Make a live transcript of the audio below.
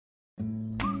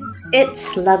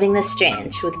It's Loving the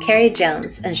Strange with Carrie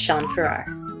Jones and Sean Farrar.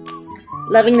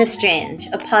 Loving the Strange,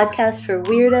 a podcast for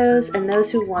weirdos and those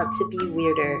who want to be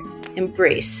weirder.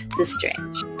 Embrace the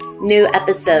strange. New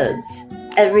episodes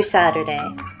every Saturday,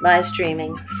 live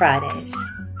streaming Fridays.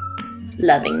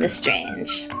 Loving the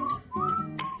Strange.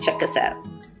 Check us out.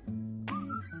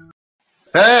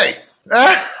 Hey!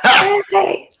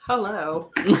 Hey!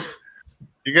 Hello.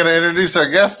 You gonna introduce our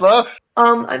guest, love?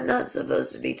 I'm not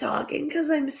supposed to be talking because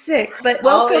I'm sick, but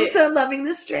welcome to Loving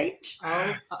the Strange.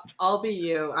 I'll be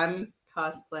you. I'm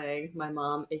cosplaying my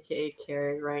mom, aka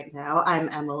Carrie, right now. I'm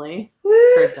Emily, Woo!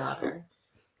 her daughter.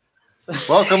 So.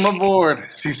 Welcome aboard.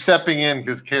 She's stepping in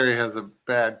because Carrie has a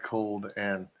bad cold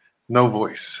and no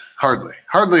voice.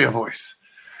 Hardly a voice.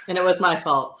 And it was my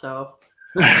fault, so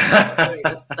I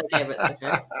gave it to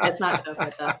her. It's not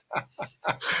COVID, though.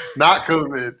 Not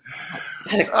COVID.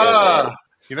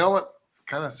 You know what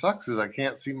kind of sucks is I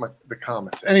can't see the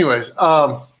comments. Anyways,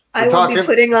 I will be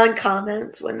putting on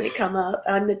comments when they come up.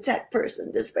 I'm the tech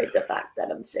person, despite the fact that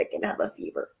I'm sick and have a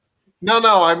fever. No,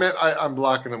 I meant I'm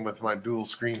blocking them with my dual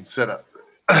screen setup.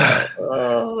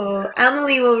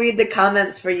 Emily will read the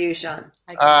comments for you, Sean.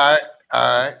 All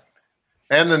right.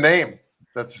 And the name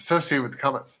that's associated with the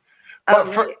comments.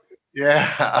 But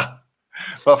yeah.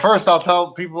 But first, I'll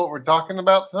tell people what we're talking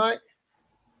about tonight.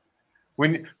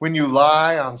 When you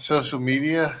lie on social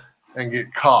media and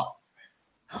get caught,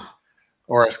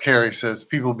 or as Carrie says,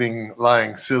 people being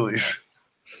lying sillies.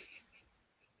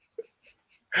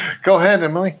 Go ahead,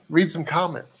 Emily. Read some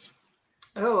comments.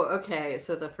 Oh, okay.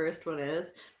 So the first one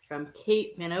is from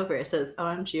Kate Manover. It says,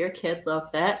 OMG, your kid,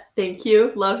 love that. Thank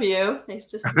you. Love you. Nice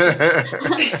to see you.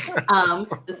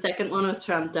 The second one was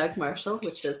from Doug Marshall,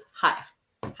 which is hi.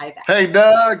 Hi back. Hey,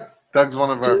 Doug. Doug's one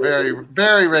of our very,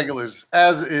 very regulars,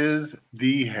 as is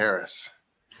Dee Harris.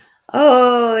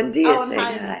 Oh, and Dee is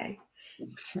saying hi.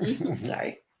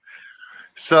 Sorry.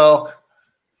 So,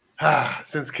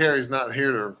 since Carrie's not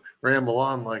here to ramble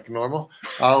on like normal,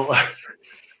 I'll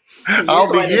begin.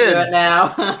 To do it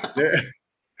now.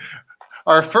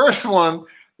 Our first one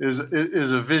is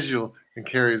a visual, and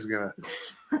Carrie's gonna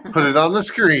put it on the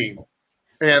screen,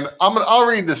 and I'll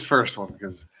read this first one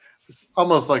because it's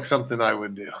almost like something I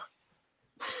would do.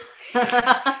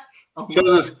 So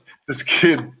this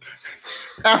kid,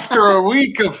 after a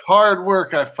week of hard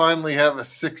work, I finally have a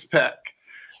six-pack.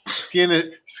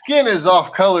 Skin is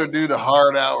off color due to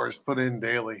hard hours put in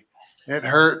daily. It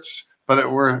hurts, but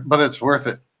it's worth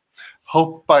it.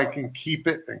 Hope I can keep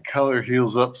it and color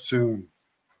heals up soon.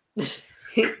 Thank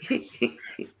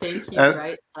you.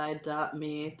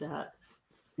 Rightside.me.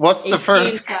 What's the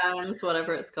first times,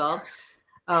 whatever it's called?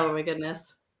 Oh my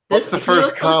goodness. What's the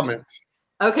first comment?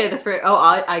 Okay, the first. Oh,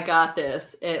 I got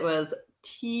this. It was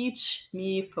teach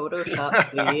me Photoshop,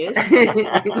 please.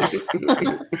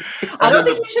 I don't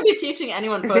think you should be teaching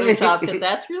anyone Photoshop because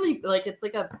that's really it's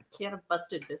like a can of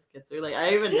busted biscuits or I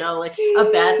don't even know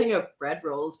a bad thing of bread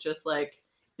rolls. Just he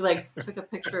took a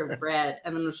picture of bread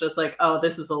and then was just oh,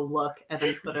 this is a look, and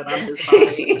then put it on his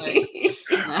body.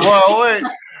 Well, wait,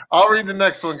 I'll read the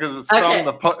next one because it's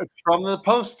from the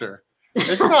poster.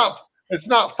 It's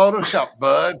not Photoshop,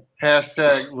 bud. #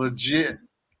 legit.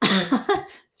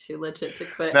 Too legit to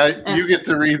quit. Now you get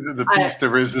to read the piece de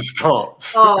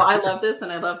resistance. Oh, I love this,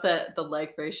 and I love that the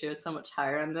like ratio is so much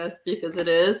higher on this because it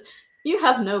is. You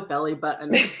have no belly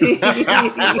button.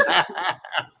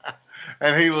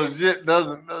 And he legit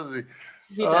doesn't, does he?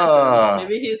 He doesn't.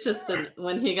 Maybe he's just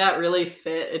when he got really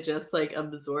fit, it just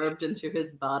absorbed into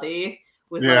his body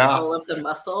with all of the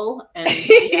muscle, and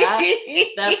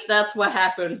that's what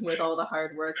happened with all the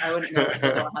hard work. I wouldn't know because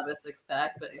I don't have a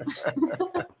six-pack, but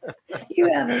you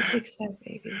have a six-pack,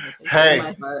 baby. Hey, in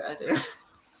my heart, I do.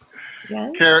 Yeah.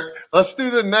 Carrot, let's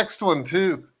do the next one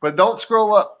too, but don't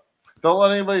scroll up. Don't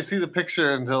let anybody see the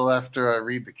picture until after I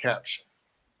read the caption.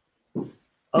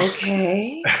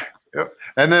 Okay. Yep.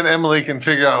 And then Emily can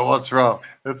figure out what's wrong.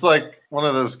 It's like one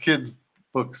of those kids'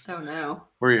 books. Oh no.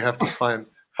 Where you have to find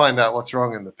out what's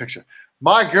wrong in the picture.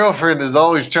 My girlfriend is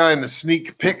always trying to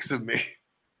sneak pics of me.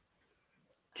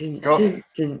 Oh,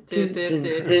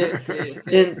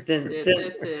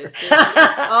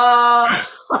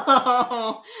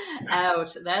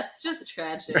 ouch. That's just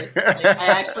tragic.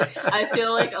 I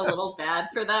feel a little bad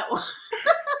for that one.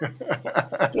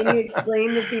 Can you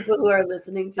explain to people who are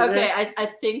listening to this? Okay, I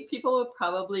think people would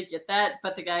probably get that,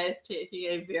 but the guy is taking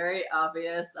a very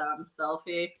obvious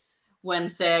selfie when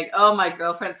saying, "Oh, my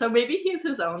girlfriend." So maybe he's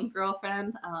his own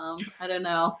girlfriend. I don't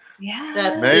know. Yeah,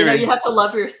 that's you have to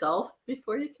love yourself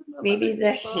before you can love maybe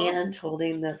the people. hand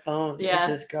holding the phone is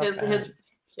his girlfriend.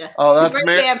 Yeah. Oh, that's his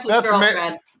right hand's his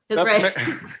girlfriend. His right.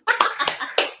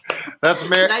 That's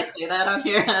Mary. Did I say that on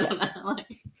here? I don't know.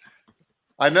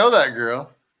 I know that girl.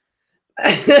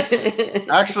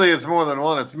 Actually, it's more than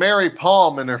one. It's Mary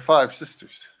Palm and her 5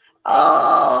 sisters.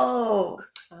 Oh.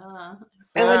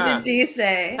 And what Ah. did Dee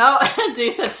say? Oh,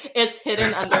 Dee said it's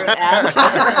hidden under an ad.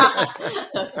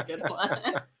 That's a good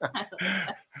one.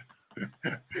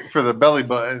 For the belly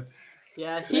button.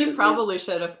 Yeah, he probably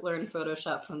should have learned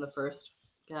Photoshop from the first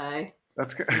guy.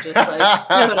 That's good. Just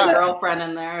like put a girlfriend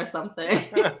in there or something.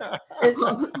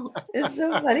 It's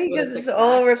so funny because its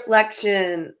whole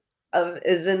reflection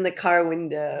is in the car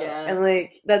window, and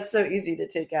like that's so easy to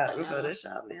take out in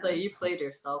Photoshop, man. So you played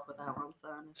yourself with that one,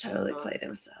 son. Totally played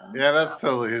himself. Yeah, that's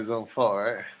totally his own fault,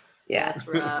 right? Yeah. That's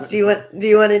rough. Do you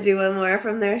want to do one more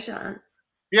from there, Sean?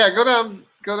 Yeah, go down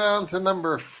to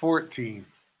number 14.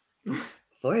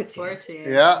 14.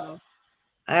 Yeah. All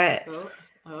right.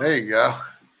 Oh. There you go.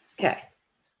 Okay.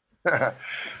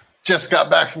 Just got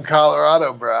back from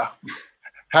Colorado, bro.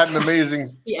 Had an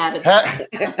amazing He added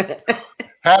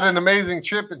had an amazing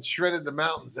trip and shredded the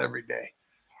mountains every day.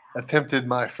 Attempted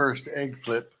my first egg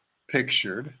flip,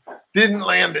 pictured. Didn't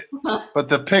land it, but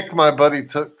the pic my buddy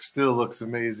took still looks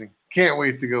amazing. Can't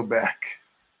wait to go back.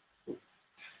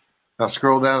 Now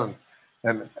scroll down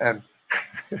and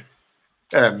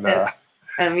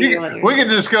we can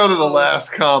just go to the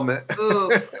last comment.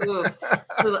 Oof.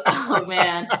 Oh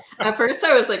man. At first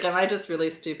I was like, am I just really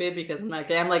stupid because I'm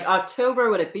like October,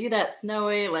 would it be that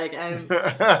snowy? Like I'm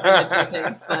trying to do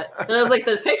things, but I was like,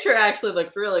 the picture actually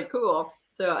looks really cool.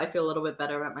 So I feel a little bit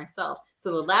better about myself.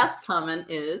 So the last comment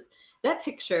is that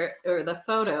picture or the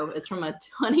photo is from a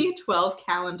 2012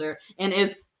 calendar and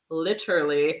is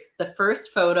literally the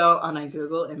first photo on a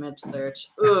Google image search.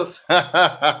 Oof.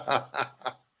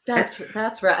 That's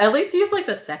right. At least use like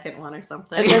the second one or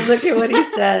something. And then look at what he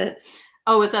said.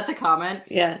 Oh, was that the comment?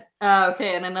 Yeah.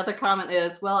 Okay, and another comment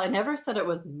is, well, I never said it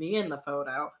was me in the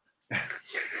photo.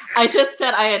 I just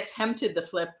said I attempted the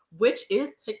flip, which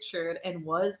is pictured and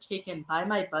was taken by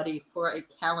my buddy for a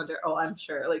calendar. Oh, I'm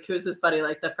sure. Like, who's this buddy?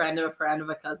 Like the friend of a friend of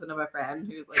a cousin of a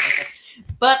friend who's like, okay.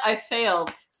 But I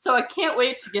failed. So I can't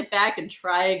wait to get back and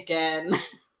try again.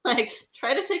 Like,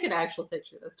 try to take an actual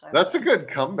picture this time. That's a good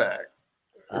comeback.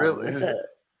 Really?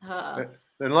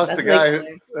 Unless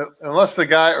the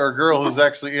guy or girl who's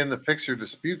actually in the picture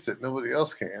disputes it, nobody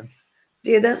else can.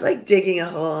 Dude, that's like digging a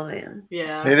hole, man.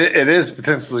 Yeah. It is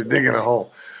potentially digging a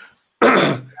hole.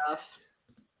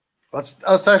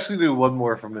 Let's actually do one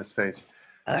more from this page.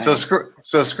 All so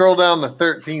right. scroll down to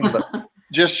 13, but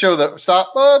just show the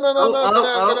stop. Oh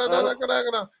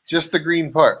no. Just the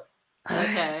green part.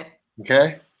 Okay.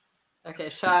 Okay,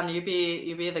 Sean, you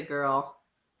be the girl.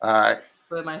 All right.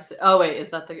 Who am I? Oh wait, is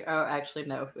that the? Oh, actually,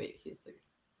 no. Wait, he's the.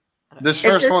 This It's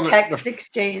first a one, text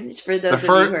exchange for those of you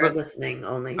who are listening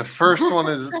only. The first one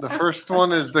is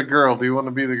the girl. Do you want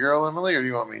to be the girl, Emily, or do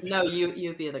you want me to? No,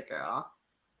 you be the girl.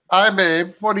 Hi,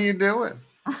 babe. What are you doing?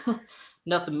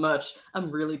 Nothing much. I'm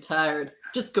really tired.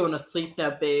 Just going to sleep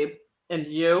now, babe. And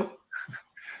you?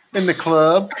 In the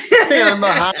club, standing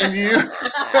behind you.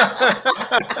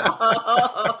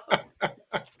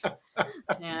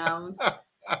 Damn.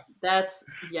 That's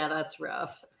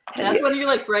rough. That's when you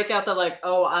like break out the like,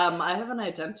 oh, I have an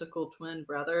identical twin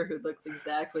brother who looks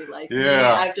exactly like me.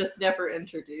 I've just never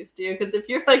introduced you because if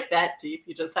you're like that deep,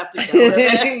 you just have to go with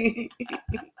it.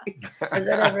 Has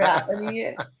that ever happened to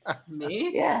you?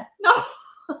 Me? Yeah. No.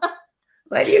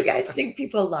 Why do you guys think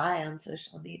people lie on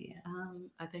social media?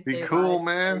 I think Be they cool,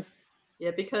 lie man.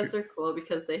 because they're cool,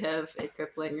 because they have a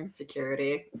crippling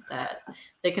insecurity that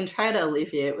they can try to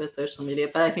alleviate with social media,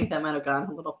 but I think that might have gone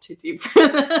a little too deep for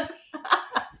this.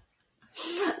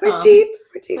 We're deep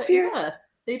here. Yeah,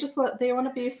 they want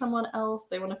to be someone else.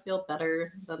 They want to feel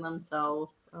better than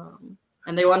themselves,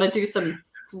 and they want to do some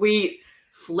sweet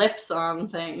flips on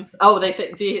things. Oh,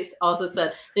 Dee also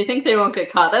said they think they won't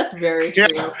get caught. That's very true.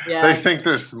 Yeah. They think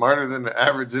they're smarter than the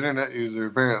average internet user,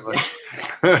 apparently.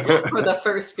 For the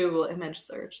first Google image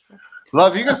search.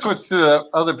 Love, you can switch to the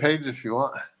other page if you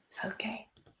want. Okay.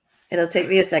 It'll take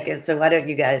me a second, so why don't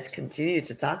you guys continue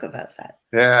to talk about that?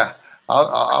 Yeah.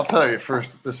 I'll tell you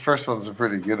first. This first one's a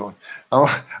pretty good one.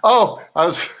 I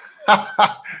was, and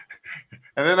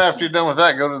then after you're done with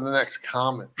that, go to the next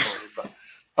comment.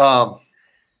 Because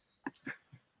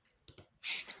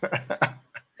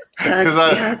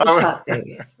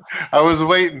I was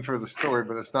waiting for the story,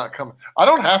 but it's not coming. I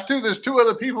don't have to. There's 2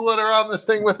 other people that are on this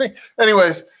thing with me.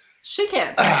 Anyways, she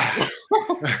can't.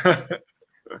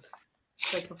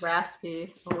 Like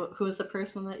raspy. Who's the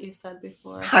person that you said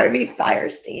before? Harvey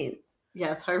Firestein.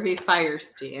 Yes, Harvey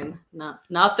Firestein,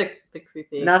 not the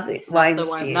creepy, not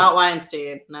Weinstein, not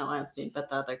Weinstein, but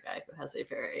the other guy who has a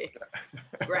very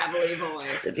gravelly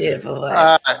voice. It's a beautiful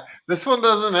voice. This one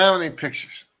doesn't have any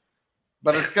pictures,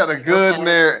 but it's got a good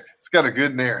narrative. It's got a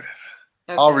good narrative.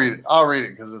 Okay. I'll read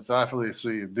it because it's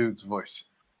obviously a dude's voice.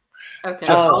 Okay.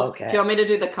 Do you want me to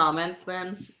do the comments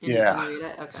then? Yeah. Read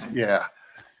it? Okay. Yeah.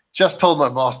 Just told my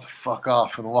boss to fuck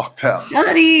off and walked out.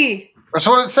 Johnny! That's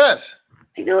what it says.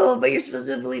 I know, but you're supposed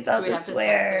to bleep out the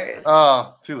swears.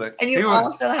 Oh, too late. And you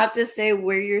also have to say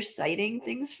where you're citing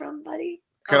things from, buddy.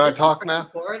 Can I talk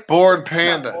now? Bored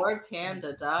Panda.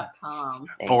 Boredpanda.com.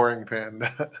 Boring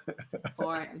Panda.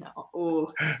 Boring. No.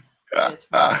 Ooh.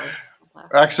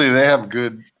 Actually, they have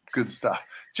good stuff.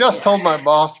 Just told my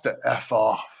boss to F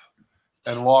off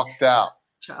and walked out.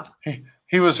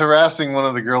 He was harassing one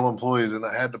of the girl employees, and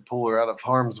I had to pull her out of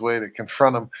harm's way to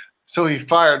confront him. So he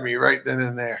fired me right then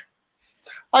and there.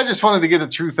 I just wanted to get the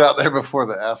truth out there before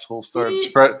the asshole started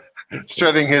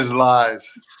spreading his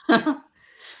lies.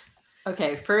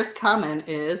 Okay, first comment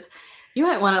is, you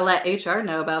might want to let HR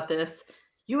know about this.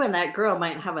 You and that girl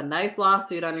might have a nice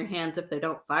lawsuit on your hands if they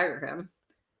don't fire him.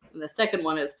 And the second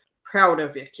one is, proud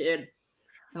of you, kid.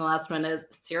 And the last one is,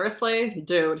 seriously?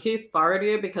 Dude, he fired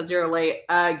you because you're late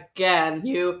again.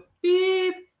 You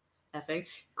beep effing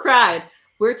cried.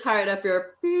 We're tired of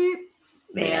your beep.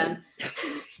 Man.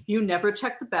 You never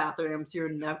check the bathrooms. You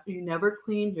never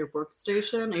clean your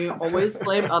workstation. And you always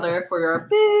blame other for your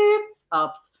beep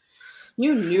ups.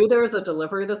 You knew there was a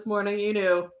delivery this morning. You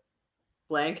knew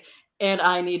blank. And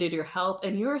I needed your help.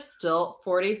 And you're still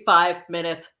 45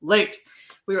 minutes late.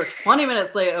 We were 20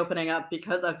 minutes late opening up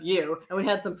because of you. And we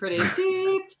had some pretty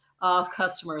beeped off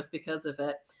customers because of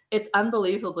it. It's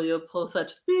unbelievable you'll pull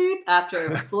such beep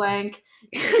after blank.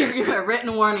 You had a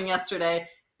written warning yesterday.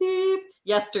 Beep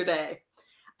yesterday.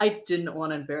 I didn't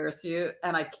want to embarrass you,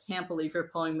 and I can't believe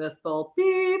you're pulling this bull.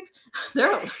 Beep.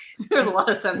 There's a lot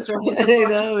of sense right I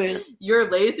know it. You're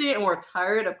lazy, and we're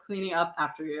tired of cleaning up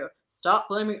after you. Stop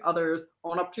blaming others,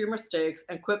 own up to your mistakes,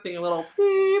 and quit being a little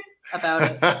beep about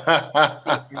it.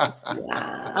 Wow.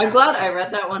 I'm glad I read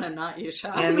that one and not you,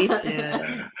 Sean. Yeah, me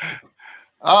too.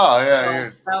 Oh, yeah.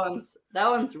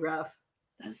 That one's rough.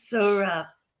 That's so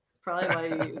rough. It's probably why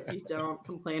you don't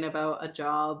complain about a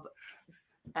job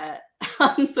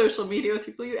on social media with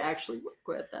people you actually work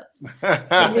with. That's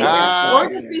or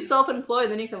just be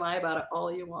self-employed, then you can lie about it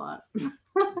all you want.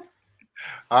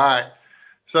 All right.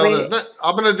 So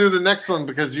I'm going to do the next one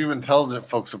because you intelligent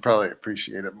folks will probably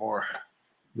appreciate it more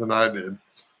than I did.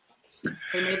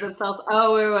 They made themselves.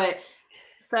 Oh, wait.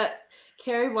 So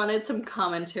Carrie wanted some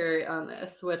commentary on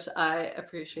this, which I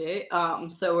appreciate.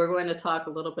 So we're going to talk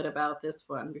a little bit about this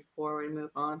one before we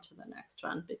move on to the next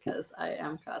one, because I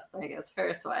am cosplaying as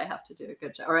her, so I have to do a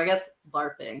good job. Or I guess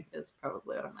LARPing is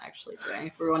probably what I'm actually doing,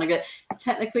 if we want to get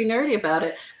technically nerdy about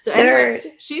it. So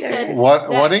anyway, she said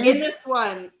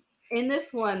that in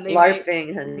this one, they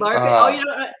LARPing, honey. LARPing. Oh, you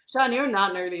know what? Sean, you're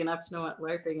not nerdy enough to know what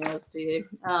LARPing is, do you?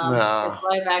 No. It's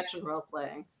live action role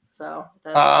playing. So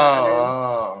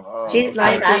that's she's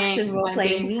live action role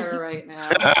playing her right now.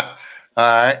 All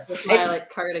right. With my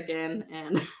cardigan,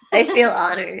 and I feel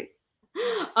honored.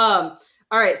 All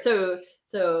right, so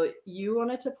you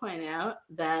wanted to point out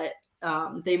that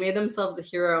they made themselves a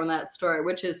hero in that story,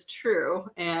 which is true.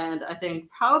 And I think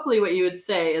probably what you would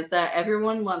say is that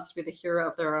everyone wants to be the hero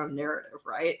of their own narrative,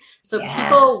 right? So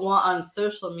people want on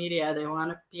social media, they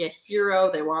want to be a hero.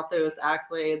 They want those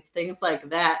accolades, things like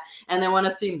that. And they want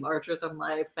to seem larger than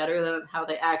life, better than how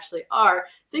they actually are.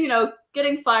 So,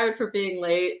 getting fired for being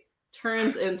late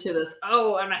turns into this,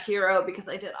 oh, I'm a hero because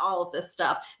I did all of this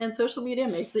stuff. And social media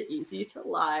makes it easy to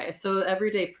lie. So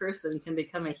everyday person can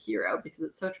become a hero because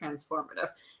it's so transformative,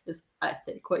 is I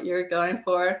think what you're going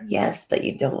for. Yes, but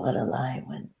you don't want to lie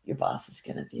when your boss is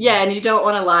going to be there. And you don't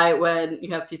want to lie when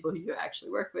you have people who you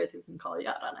actually work with who can call you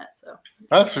out on it. So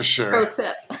that's for sure. Pro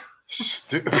tip.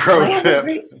 Pro I have tip. a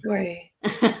great story.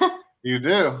 You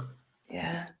do?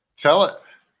 Yeah. Tell it.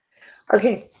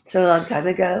 Okay, so a long time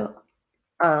ago,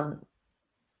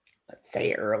 let's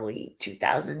say early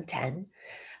 2010,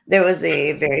 there was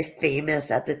a very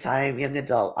famous at the time young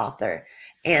adult author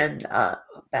and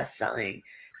best-selling,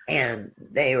 and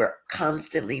they were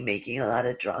constantly making a lot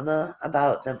of drama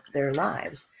about their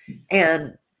lives.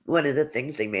 And one of the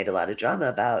things they made a lot of drama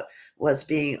about was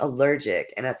being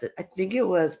allergic, and I think it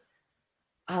was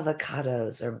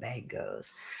avocados or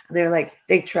mangoes, and they're like,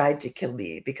 they tried to kill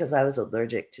me because I was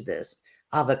allergic to this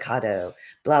avocado,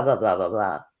 blah blah blah blah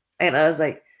blah. And I was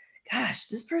like, gosh,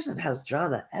 this person has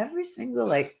drama every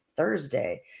single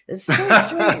Thursday. It's so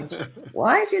strange.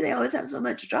 Why do they always have so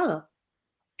much drama?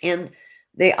 And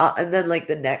And then like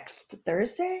the next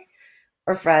Thursday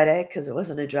or Friday, because it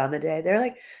wasn't a drama day, they're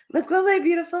like, look what my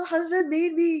beautiful husband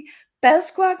made me.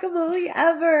 Best guacamole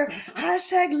ever.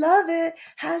 Hashtag love it.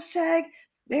 Hashtag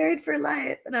married for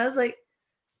life. And I was like,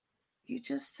 you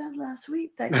just said last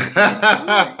week that you couldn't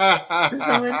do it.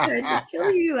 Someone tried to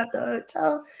kill you at the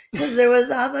hotel because there was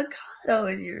avocado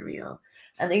in your meal.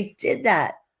 And they did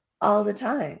that all the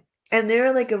time. And they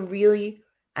were like a really,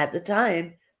 at the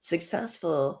time,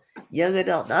 successful young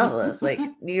adult novelist, like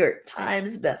New York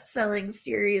Times best-selling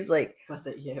series. Like, was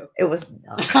it you? It was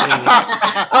not me.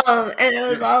 And it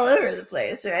was all over the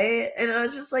place, right? And I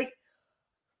was just like,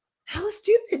 how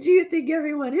stupid do you think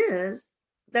everyone is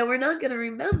that we're not going to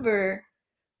remember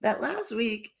that last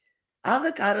week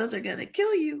avocados are going to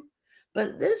kill you,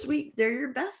 but this week they're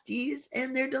your besties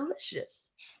and they're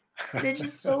delicious. And it's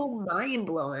just so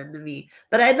mind-blowing to me.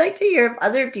 But I'd like to hear if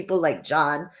other people like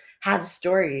John have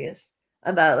stories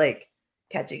about like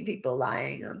catching people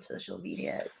lying on social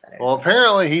media, etc. Well,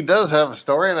 apparently he does have a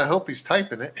story, and I hope he's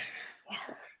typing it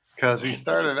because he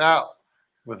started out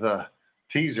with a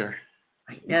teaser.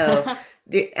 I know.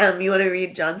 You want to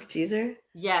read John's teaser?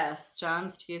 Yes,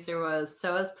 John's teaser was,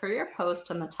 so as per your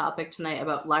post on the topic tonight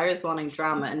about liars wanting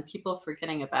drama and people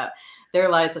forgetting about their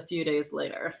lies a few days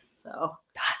later. So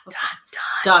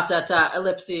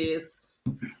ellipses.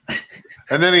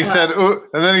 And then he said, "Ooh,"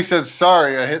 and then he said,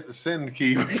 "Sorry, I hit the send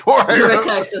key before I wrote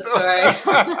the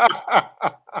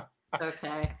story."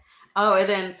 Okay. Oh, and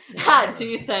then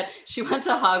Dee said she went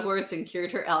to Hogwarts and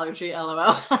cured her allergy. LOL.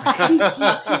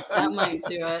 That might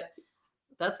do it.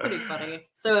 That's pretty funny.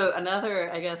 So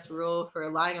another, I guess, rule for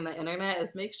lying on the internet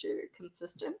is make sure you're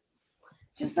consistent.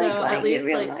 Just like lying in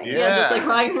real life. Yeah, just like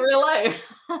lying in real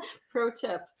life. Pro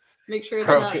tip. Make sure it's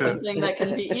not something that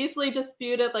can be easily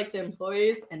disputed like the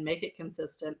employees and make it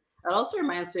consistent. It also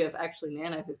reminds me of actually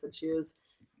Nana, who said she was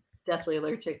deathly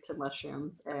allergic to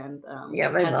mushrooms and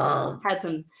my mom had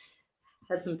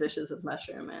some dishes of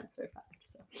mushroom and survived.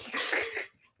 So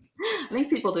I think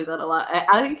people do that a lot.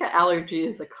 I think allergy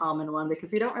is a common one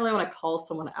because you don't really want to call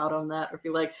someone out on that or be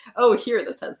like, oh, here,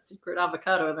 this has secret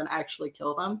avocado, and then actually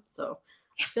kill them. So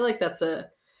I feel like that's a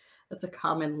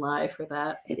common lie for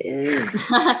that. It is.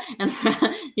 And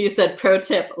you said pro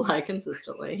tip, lie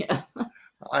consistently. Yes.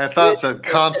 I thought it said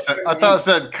constant. I thought it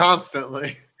said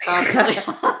constantly.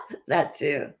 That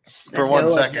too. For 1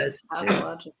 second.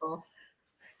 Logical.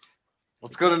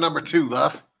 Let's go to number 2,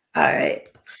 love. All right.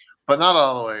 But not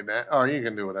all the way, Nat. Or you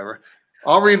can do whatever.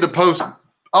 I'll read the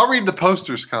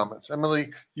posters comments.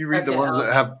 Emily, you read the ones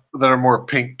that are more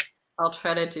pink. I'll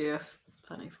try to do a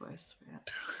funny voice for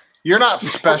it. You're not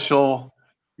special.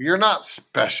 You're not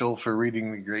special for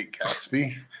reading The Great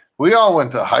Gatsby. We all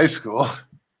went to high school.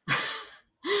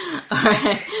 All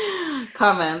right.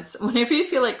 Comments. Whenever you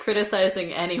feel like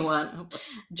criticizing anyone,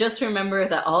 just remember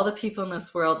that all the people in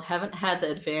this world haven't had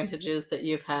the advantages that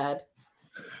you've had.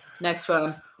 Next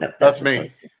one. That's me.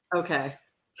 Okay.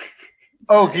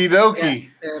 Okie dokie.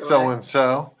 Yes, so and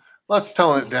so. Let's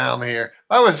tone it down here.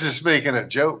 I was just making a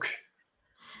joke.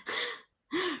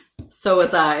 So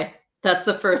was I. That's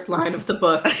the first line of the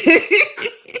book.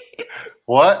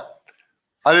 What?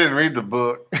 I didn't read the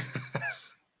book.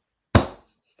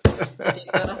 Did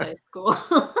you go to high school?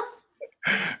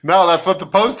 No, that's what the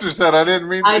poster said. I didn't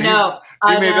read. I know.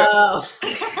 I know.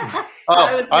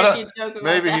 I was making a joke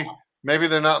about that. Maybe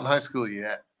they're not in high school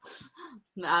yet.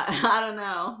 I don't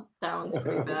know. That one's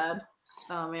pretty bad.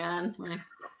 Oh man,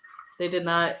 they did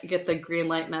not get the green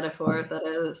light metaphor that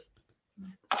is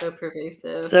so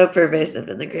pervasive. So pervasive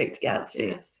in The Great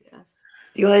Gatsby. Yes.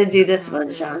 Do you want to do this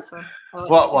one, Sean?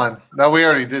 What one? No, we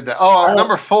already did that. Oh,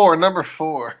 number 4.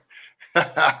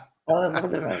 Oh, I'm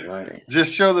on the wrong one.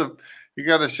 Just you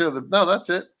got to show no, that's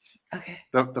it. Okay.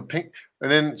 The pink, and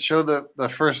then show the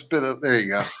first bit of, there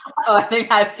you go. Oh, I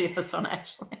think I've seen this one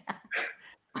actually.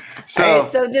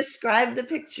 So describe the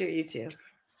picture, you two.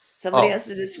 Somebody has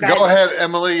to describe. Go ahead,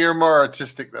 Emily. You're more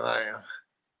artistic than I am.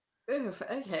 Oof,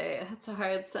 okay, that's a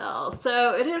hard sell.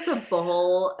 So it is a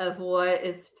bowl of what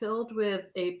is filled with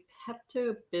a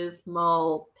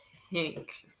Pepto-Bismol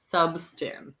pink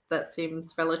substance that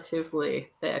seems relatively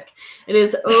thick. It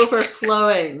is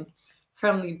overflowing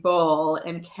from the bowl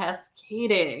and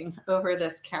cascading over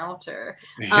this counter.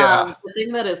 Yeah. The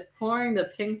thing that is pouring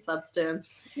the pink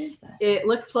substance, what is that? It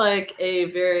looks like a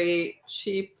very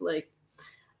cheap, like,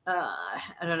 I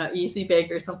don't know, Easy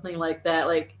Bake or something like that,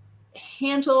 like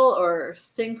handle or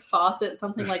sink faucet,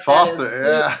 something like that.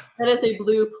 Yeah. That is a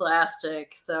blue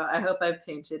plastic. So I hope I've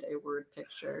painted a word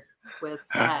picture with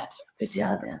that. Good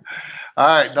job, man. All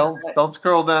right, don't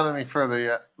scroll down any further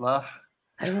yet, love.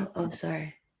 I'm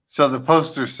sorry. So the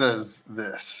poster says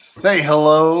this: "Say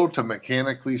hello to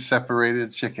mechanically separated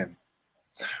chicken."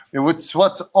 It's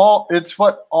what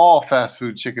all fast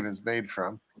food chicken is made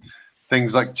from.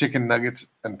 Things like chicken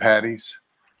nuggets and patties.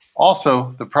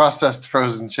 Also, the processed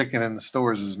frozen chicken in the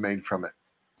stores is made from it.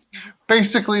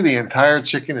 Basically, the entire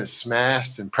chicken is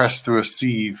smashed and pressed through a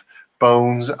sieve,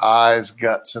 bones, eyes,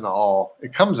 guts, and all.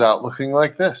 It comes out looking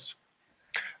like this.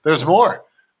 There's more.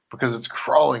 Because it's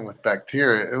crawling with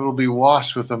bacteria, it will be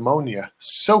washed with ammonia,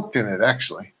 soaked in it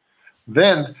actually.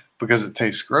 Then, because it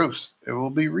tastes gross, it will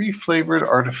be reflavored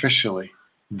artificially.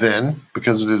 Then,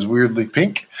 because it is weirdly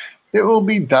pink, it will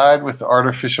be dyed with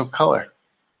artificial color.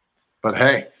 But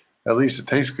hey, at least it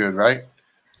tastes good, right?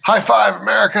 High five,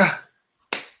 America!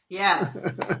 Yeah.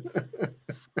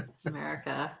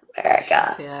 America.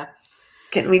 Yeah.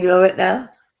 Can we know it now?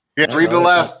 Yeah, read the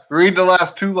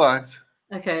last two lines.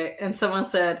 Okay, and someone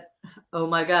said, "Oh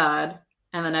my God,"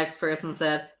 and the next person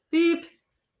said, "Beep."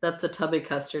 That's a tubby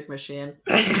custard machine.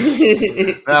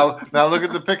 Now look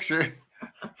at the picture.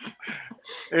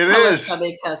 It is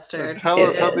Tubby custard.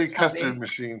 Tubby custard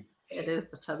machine. It is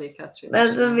the tubby custard.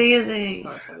 That's machine. amazing.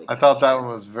 I thought that one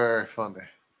was very funny.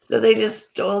 So they just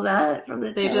stole that from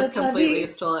the They just completely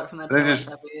stole it from the They just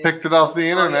picked it off the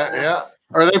internet, yeah.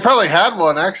 Or they probably had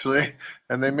one actually,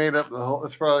 and they made up the whole.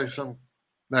 It's probably some.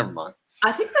 Never mind.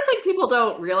 I think the thing people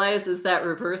don't realize is that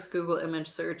reverse Google image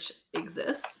search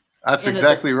exists. That's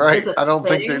exactly right. I don't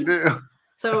think they do.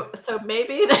 So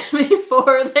maybe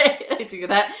before they do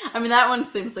that, I mean, that one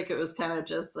seems like it was kind of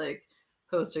just like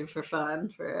posting for fun,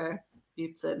 for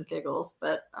beeps and giggles.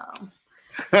 But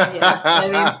yeah, I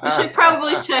mean, you should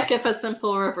probably check if a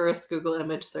simple reverse Google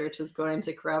image search is going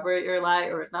to corroborate your lie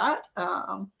or not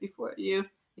before you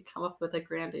come up with a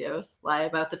grandiose lie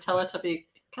about the Teletubby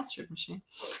custard machine.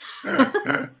 Do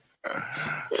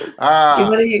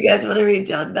one of you guys want to read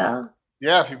John Bell?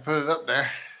 Yeah, if you put it up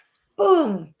there.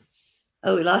 Boom.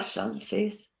 Oh, we lost Sean's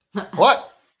face.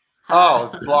 What? Oh,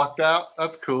 it's blocked out.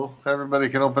 That's cool. Everybody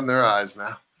can open their eyes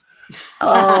now.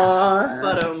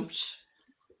 Oh.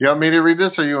 You want me to read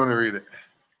this, or you want to read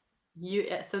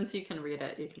it? Since you can read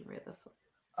it, you can read this one.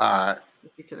 All right.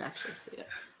 If you can actually see it.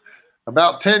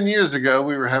 About 10 years ago,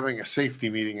 we were having a safety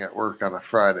meeting at work on a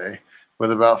Friday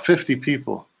with about 50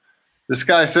 people. This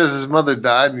guy says his mother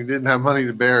died and he didn't have money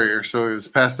to bury her, so he was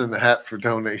passing the hat for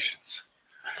donations.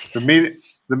 The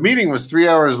meeting was 3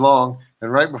 hours long,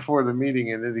 and right before the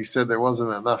meeting ended, he said there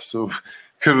wasn't enough, so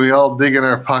could we all dig in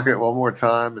our pocket one more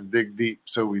time and dig deep?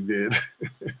 So we did.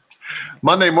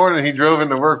 Monday morning, he drove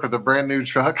into work with a brand new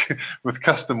truck with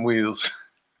custom wheels.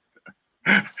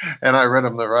 And I read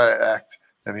him the riot act,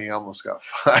 and he almost got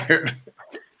fired.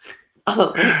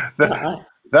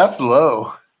 That's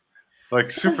low. Like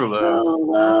super low. So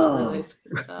low. That's really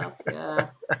screwed up. Yeah.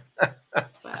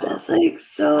 Wow. That's like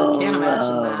so I can't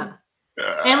imagine that.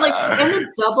 And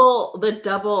the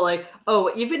double, like,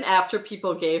 oh, even after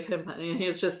people gave him money, he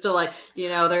was just still like,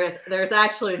 there's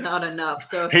actually not enough.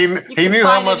 So he knew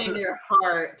how much in your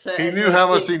heart. He knew how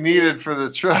much he needed for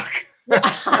the truck.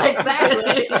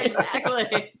 Exactly.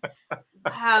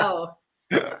 Wow.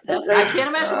 I can't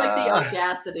imagine like the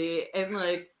audacity and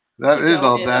like. That is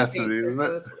audacity, isn't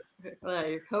it?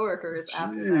 Your coworkers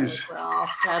after that as well.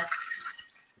 That's.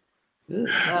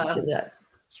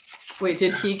 Wait,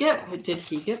 did he get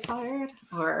fired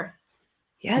or?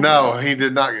 Yeah. No, he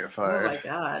did not get fired. Oh my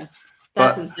god,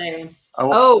 that's insane.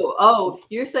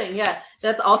 You're saying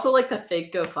that's also like the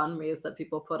fake GoFundMe's that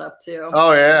people put up too.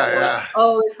 Oh yeah.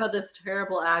 Oh, we've had this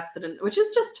terrible accident, which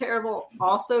is just terrible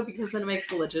also because then it makes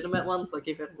the legitimate ones look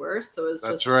even worse. So it's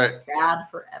just bad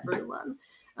for everyone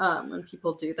when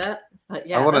people do that. But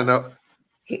yeah, I want to know.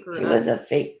 He was a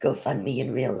fake GoFundMe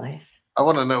in real life. I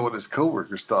want to know what his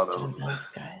coworkers thought of him.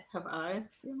 Have I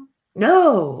seen him?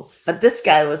 No, but this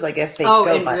guy was like a fake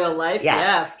GoFundMe. In real life?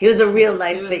 Yeah. He was a real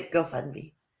life fake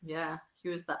GoFundMe. Yeah, he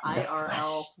was the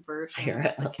IRL version.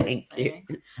 IRL, thank you.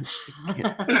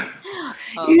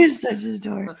 You're such a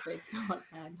dork.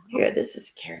 Here, this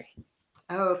is Carrie.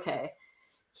 Okay.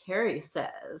 Carrie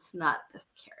says, not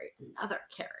this Carrie, another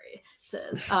Carrie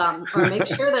says, or make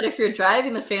sure that if you're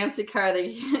driving the fancy car that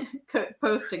you're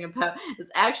posting about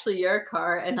is actually your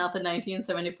car and not the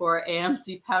 1974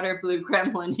 AMC powder blue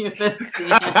Gremlin you've been seeing.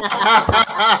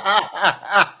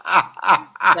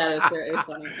 That is very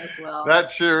funny as well. That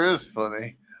sure is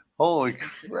funny. Holy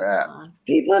crap.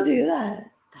 People do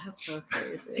that. That's so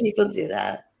crazy. People do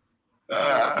that.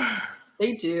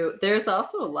 They do. There's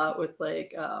also a lot with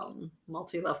like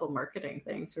multi-level marketing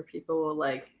things where people will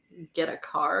like get a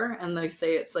car and they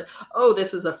say it's like, oh,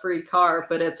 this is a free car,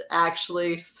 but it's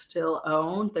actually still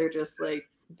owned. They're just like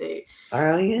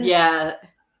borrowing it? Yeah.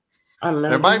 Unloading.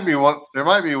 There might be one. There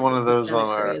might be one of those Kinda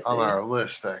on crazy. our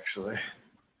list, actually.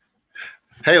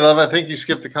 Hey, love, I think you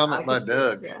skipped a I comment by can see it,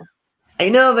 Doug. yeah. I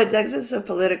know, but Doug's is so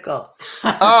political.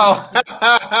 Oh,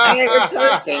 We're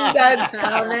posting Doug's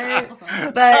comment,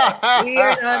 but we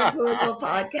are not a political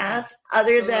podcast.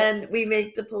 Other than we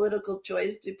make the political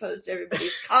choice to post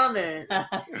everybody's comment.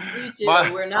 We do.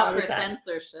 We're all not the for time.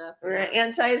 censorship. We're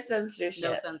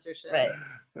anti-censorship. No censorship. Right.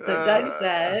 So Doug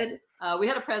said, we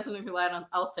had a president who lied on.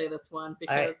 I'll say this one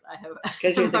because I have.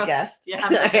 because you're the guest. Yeah,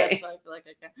 I'm the guest, so I feel like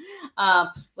I can.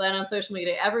 Lied on social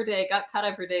media every day, got caught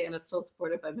every day, and is still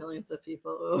supported by millions of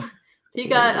people. Ooh. He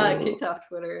got kicked off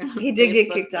Twitter. He did get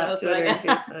Facebook, kicked off so Twitter I and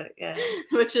guess- Facebook. Yeah.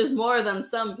 Which is more than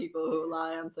some people who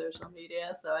lie on social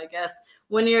media. So I guess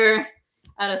when you're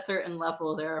at a certain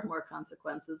level, there are more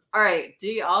consequences. All right.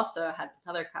 Dee also had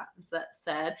another comment that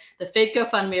said the fake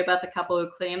GoFundMe about the couple who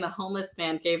claimed the homeless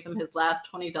man gave them his last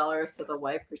 $20 so the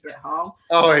wife could get home.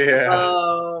 oh yeah.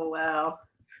 Oh, wow.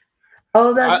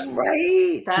 Oh, that's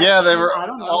right. Yeah, they were I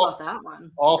don't know all- about that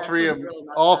one. All That three of one's really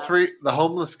messed all up. three, the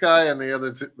homeless guy and the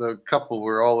other, the couple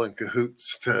were all in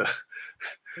cahoots for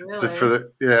Really?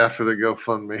 the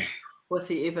GoFundMe. Was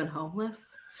he even homeless?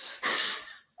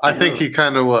 I think he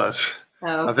kind of was.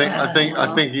 Oh, I think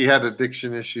well. he had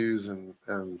addiction issues and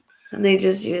And they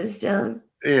just used him.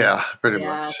 yeah, pretty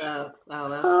Yeah, much. That's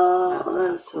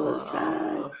so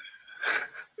sad.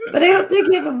 But I hope they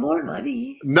gave him more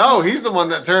money. No, he's the one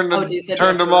that turned them, Dee said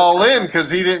turned yes, them all in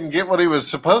because he didn't get what he was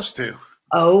supposed to.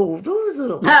 Oh, those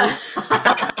little.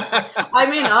 I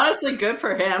mean, honestly, good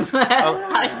for him.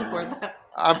 I support that.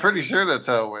 I'm pretty sure that's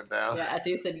how it went down. Yeah,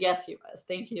 Dee said yes, he was.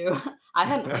 Thank you. I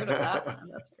hadn't heard of that one.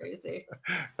 That's crazy.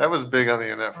 That was big on the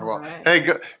internet for a while. All right. Hey,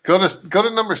 go to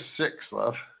number 6,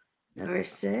 love. Number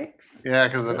 6. Yeah,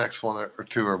 because the next one or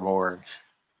two are boring.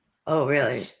 Oh,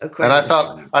 really? And I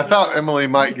thought Emily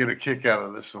might get a kick out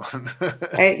of this one. All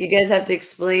right, you guys have to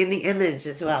explain the image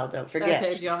as well. Don't forget.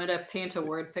 Okay, do you want me to paint a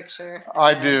word picture?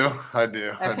 I do.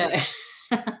 Okay.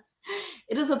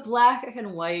 It is a black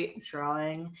and white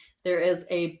drawing. There is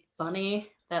a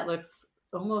bunny that looks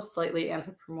almost slightly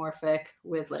anthropomorphic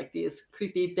with like these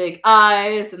creepy big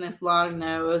eyes and this long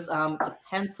nose. It's a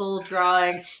pencil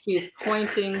drawing. He's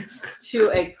pointing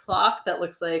to a clock that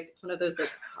looks like one of those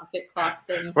like pocket clock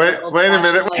things. Wait a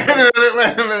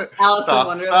minute. Alice in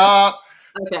Wonderland. Stop.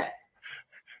 Okay.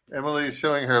 Emily's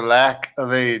showing her lack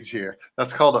of age here.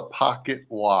 That's called a pocket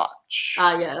watch.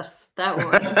 Yes, that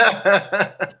one.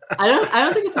 I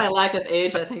don't think it's my lack of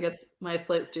age. I think it's my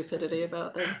slight stupidity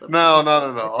about things. No, not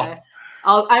at all. Okay.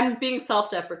 I'm being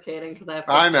self-deprecating because I have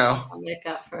to I know. make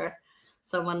up for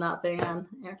someone not being on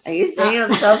here. Are you saying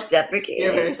I'm self-deprecating?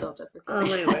 You're very self-deprecating. Oh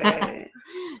my word.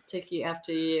 Tiki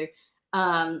after you.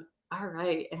 All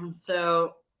right, and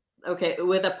so okay,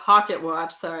 with a pocket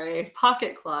watch,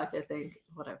 pocket clock, I think,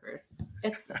 whatever.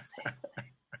 It's the same thing.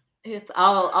 It's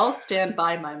I'll stand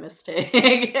by my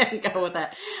mistake and go with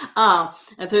that.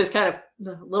 And so it's kind of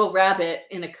the little rabbit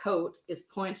in a coat is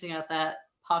pointing at that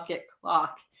pocket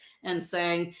clock and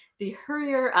saying, "The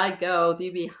hurrier I go, the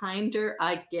behinder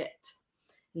I get."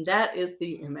 And that is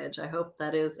the image. I hope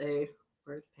that is a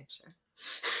word picture.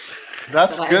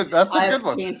 That's good. That's a good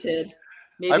one. Painted.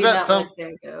 Maybe I bet not some. like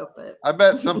Van Gogh, but I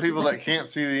bet some people that can't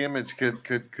see the image could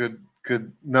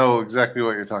know exactly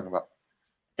what you're talking about.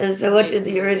 And so what did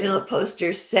the original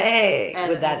poster say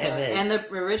with that image? And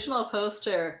the original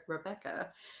poster, Rebecca,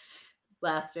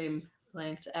 last name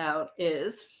blanked out,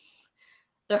 is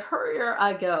 "The hurrier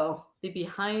I go, the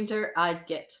behinder I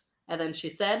get." And then she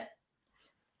said,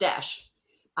 dash,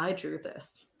 I drew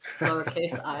this.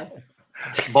 Lowercase I.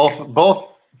 Both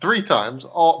 3 times.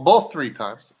 Both 3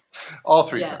 times. All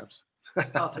 3 Yes. times.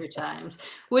 All 3 times,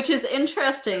 which is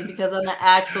interesting because on the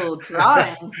actual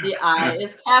drawing, the I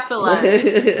is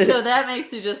capitalized. So that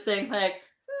makes you just think like,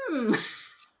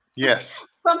 Yes.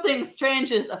 something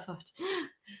strange is afoot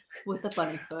with the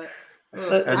bunny foot.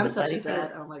 Ooh, I'm such a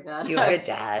dad. Oh my god. You are a Yeah,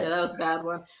 dad. that was a bad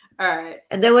one. All right.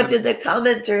 And then what did the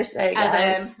commenter say,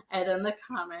 guys? And then the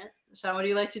comment. Sean, would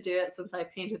you like to do it since I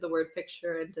painted the word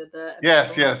picture and did the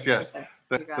Yes. Okay.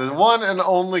 The one and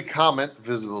only comment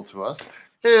visible to us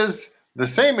is the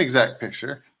same exact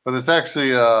picture, but it's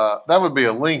actually that would be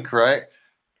a link, right?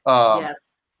 Yes.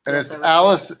 And Yes, it's I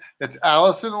would. It's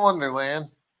Alice in Wonderland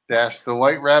 - the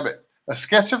White Rabbit. A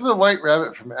sketch of the White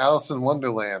Rabbit from Alice in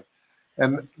Wonderland.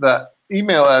 And the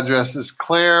email address is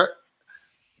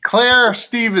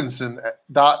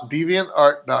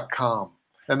clairestevenson.deviantart.com.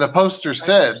 And the poster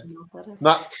said,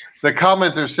 not the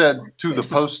commenter said to the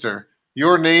poster,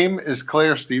 "Your name is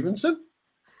Claire Stevenson?"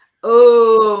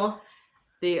 Oh,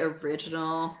 the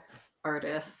original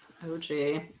artist.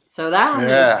 OG. So that one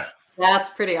is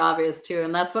That's pretty obvious too,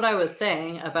 and that's what I was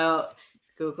saying about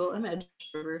Google image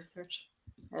reverse search.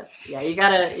 You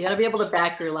gotta be able to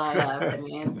back your lie up. I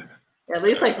mean, at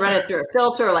least like run it through a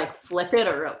filter, or like flip it,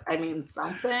 or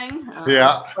something.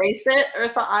 Trace it or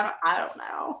something. I don't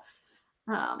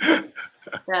know.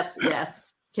 That's yes.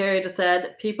 Carrie just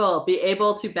said, people be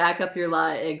able to back up your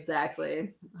lie.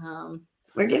 Exactly.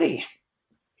 We're giving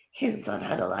hints on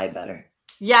how to lie better.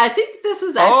 Yeah, I think this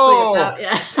is actually about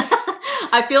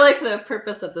I feel like the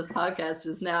purpose of this podcast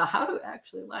is now how to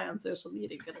actually lie on social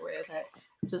media and get away with it.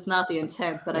 Which is not the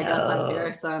intent, but I guess I'm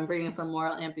here, so I'm bringing some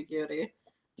moral ambiguity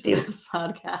to this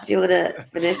podcast. Do you want to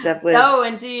finish up with? Oh,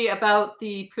 indeed, about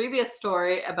the previous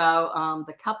story about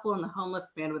the couple and the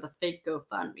homeless man with a fake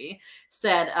GoFundMe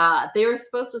said they were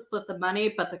supposed to split the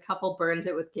money, but the couple burned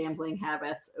it with gambling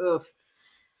habits. Oof.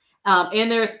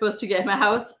 And they were supposed to get him a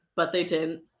house, but they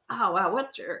didn't. Oh wow,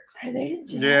 what jerks! Are they in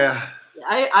jail? Yeah.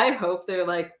 I hope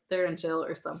they're in jail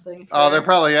or something. Oh, they're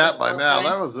probably out by now.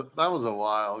 That was a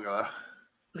while ago.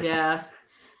 Yeah.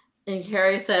 And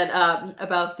Carrie said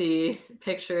about the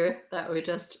picture that we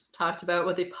just talked about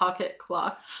with the pocket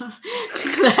clock.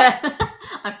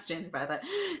 I'm standing by that.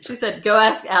 She said, "Go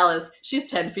ask Alice. She's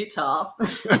 10 feet tall."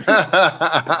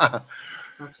 That's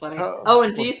funny. Oh,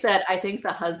 and Dee said, "I think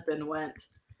the husband went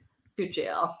to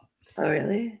jail." Oh,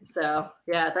 really? So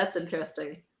yeah, that's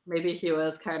interesting. Maybe he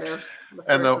was kind of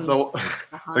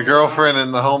the girlfriend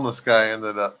and the homeless guy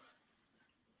ended up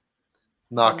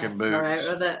knocking boots.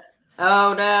 All right,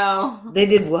 oh no! They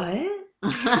did what?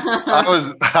 I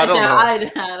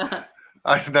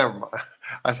never mind.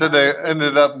 I said they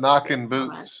ended up knocking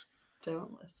boots.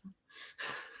 Don't listen.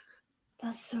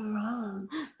 That's so wrong.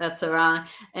 That's so wrong.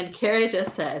 And Carrie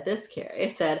just said, Carrie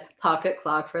said, pocket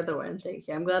clock for the win. Thank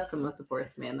you. I'm glad someone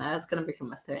supports me in that. It's going to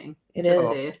become a thing. It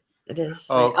is. It is.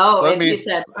 And he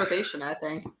said probation, I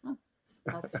think.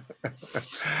 That's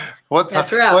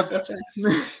right.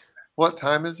 What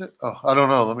time is it? Oh, I don't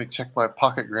know. Let me check my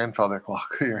pocket grandfather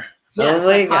clock here. Yeah, oh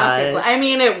my God. I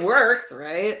mean, it works,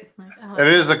 right? It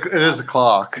is a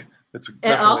clock.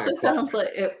 It also sounds like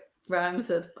it rhymes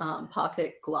with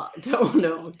pocket Glock.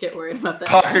 Don't get worried about that.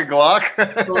 Pocket Glock?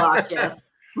 Glock, yes.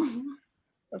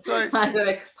 That's right.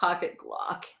 My pocket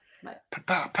Glock. My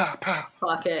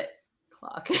pocket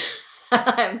clock.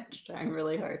 I'm trying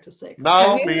really hard to say.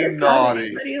 No, be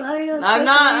naughty. I'm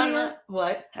not.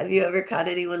 What? Have you ever caught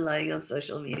anyone lying on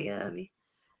social media, Abby?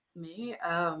 Me?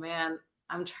 Oh, man.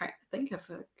 I'm trying to think of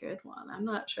a good one. I'm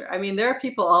not sure. I mean, there are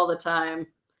people all the time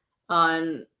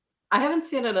on... I haven't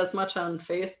seen it as much on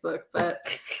Facebook,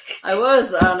 but I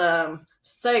was on a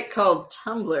site called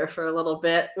Tumblr for a little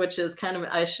bit, which is kind of,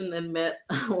 I shouldn't admit,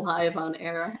 live on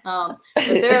air. But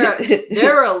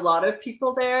there are a lot of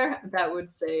people there that would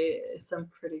say some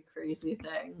pretty crazy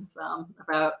things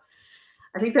about,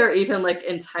 I think there are even like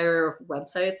entire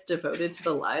websites devoted to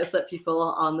the lies that people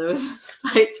on those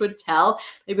sites would tell.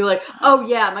 They'd be like, oh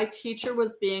yeah, my teacher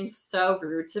was being so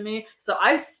rude to me. So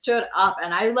I stood up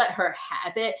and I let her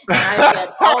have it. And I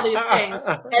said all these things.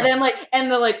 And then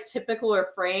the typical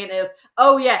refrain is,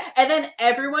 oh yeah. And then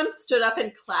everyone stood up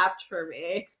and clapped for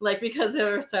me. Because they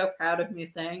were so proud of me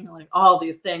saying all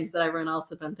these things that everyone else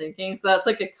had been thinking. So that's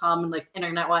a common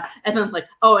internet one. And then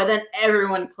and then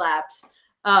everyone clapped.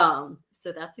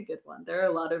 So that's a good one. There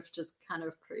are a lot of just kind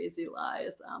of crazy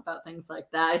lies about things like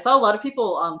that. I saw a lot of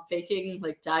people faking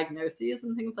diagnoses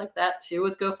and things like that too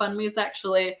with GoFundMe's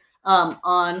actually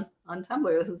on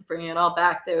Tumblr. This is bringing it all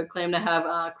back. They would claim to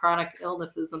have chronic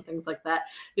illnesses and things like that.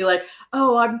 Be like,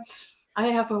 oh, I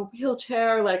have a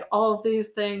wheelchair, all of these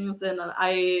things, and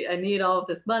I need all of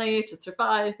this money to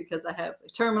survive because I have a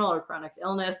terminal or chronic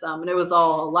illness. And it was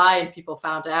all a lie, and people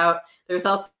found out. There's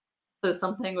also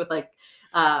something with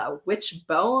witch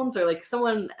bones, or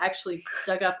someone actually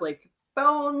dug up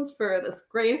bones for this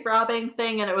grave robbing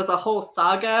thing, and it was a whole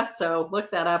saga. So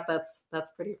look that up.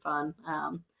 That's pretty fun.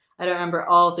 I don't remember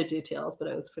all of the details, but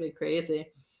it was pretty crazy.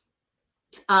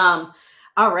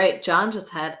 All right, John just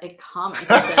had a comment.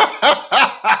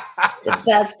 The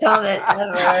best comment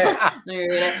ever. Let me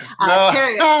read it.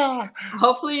 Carrie,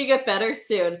 hopefully you get better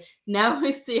soon. Now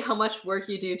we see how much work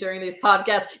you do during these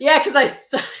podcasts. Yeah, because I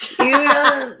suck. You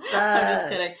don't suck. I'm just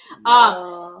kidding.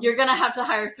 No. You're going to have to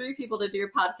hire 3 people to do your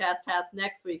podcast task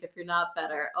next week if you're not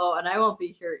better. Oh, and I won't be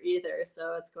here either,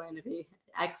 so it's going to be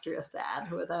extra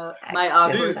sad without my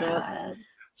awkwardness.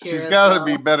 She's got to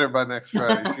be better by next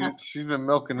Friday. She's been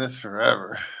milking this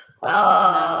forever.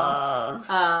 Oh.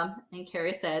 And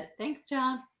Carrie said, "Thanks,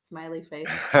 John." Smiley face.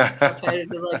 I'll try to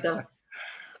do the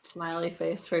smiley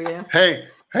face for you. Hey,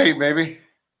 baby.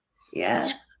 Yeah.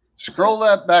 Scroll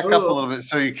that back up a little bit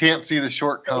so you can't see the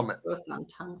short comment. It's on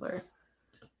Tumblr.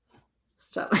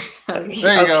 Stop. There you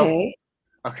go.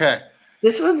 Okay.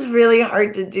 This one's really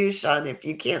hard to do, Sean, if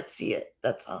you can't see it.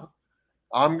 That's all.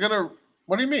 I'm going to.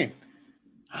 What do you mean?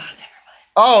 Oh, never mind.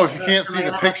 Oh, if you can't see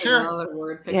the picture?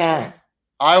 Yeah.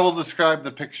 I will describe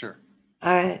the picture.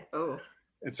 All right. Oh.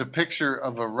 It's a picture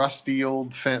of a rusty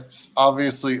old fence,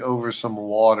 obviously over some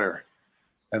water.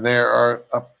 And there are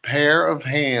a pair of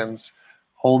hands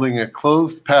holding a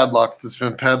closed padlock that's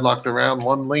been padlocked around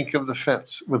one link of the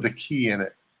fence with a key in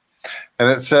it. And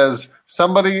it says,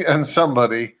 somebody and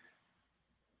somebody,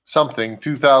 something,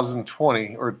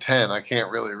 2020 or 10. I can't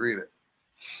really read it.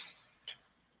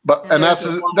 But and that's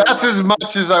as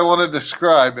much as I want to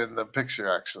describe in the picture,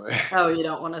 actually. Oh, you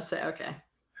don't want to say, okay.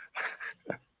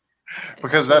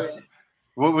 Because that's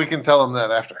what we can tell them that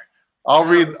after. I'll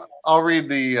read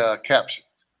the caption.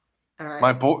 All right.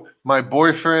 My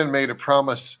boyfriend made a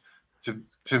promise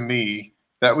to me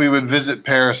that we would visit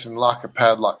Paris and lock a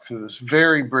padlock to this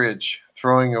very bridge,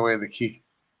 throwing away the key.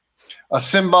 A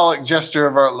symbolic gesture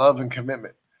of our love and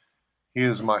commitment. He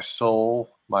is my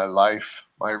soul, my life,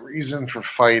 my reason for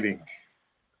fighting.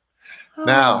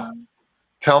 Now,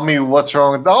 tell me what's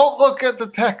wrong. Don't look at the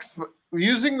text.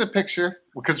 Using the picture,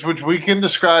 which we can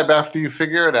describe after you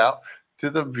figure it out to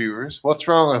the viewers. What's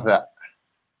wrong with that?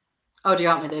 Oh, do you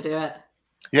want me to do it?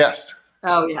 Yes.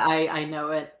 Oh, yeah, I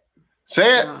know it.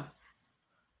 Say it. No.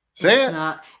 Say it.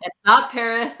 It's not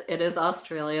Paris. It is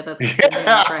Australia. That's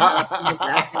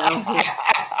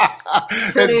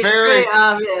pretty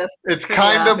obvious. It's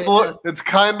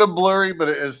kind of blurry, but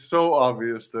it is so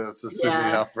obvious that it's the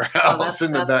Sydney Opera House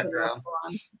in the background.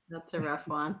 That's a rough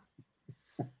one.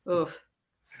 Oof.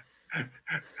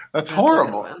 That's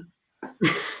horrible.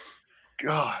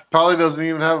 God, probably doesn't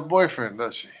even have a boyfriend,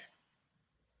 does she?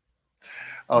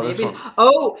 Oh, maybe. This one.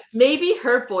 Oh, maybe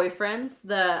her boyfriend's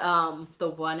the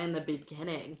one in the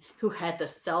beginning who had the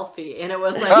selfie, and it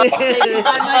was like, "Say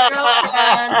goodbye, my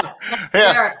girlfriend."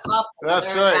 Yeah, they're a couple.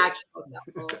 That's they're right. An actual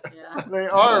couple. Yeah. They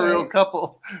are a real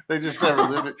couple. They just never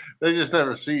live it. They just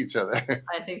never see each other.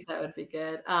 I think that would be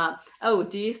good.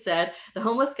 Dee said the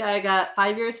homeless guy got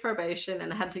 5 years probation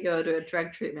and had to go to a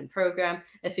drug treatment program.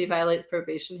 If he violates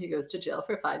probation, he goes to jail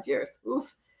for 5 years.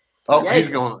 Oof. Oh,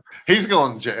 Yikes. he's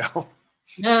going to jail.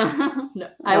 No.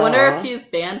 I wonder if he's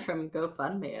banned from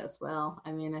GoFundMe as well.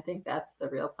 I mean, I think that's the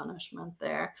real punishment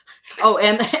there. Oh,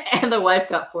 and the wife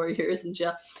got 4 years in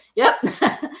jail. Yep,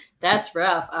 that's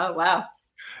rough. Oh wow,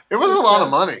 it was a lot of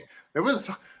money. It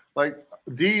was like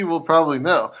Dee will probably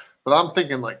know, but I'm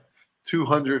thinking like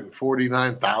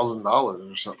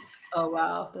 $249,000 or something. Oh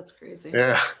wow, that's crazy.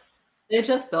 Yeah, they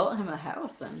just built him a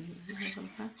house and.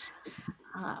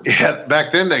 Yeah,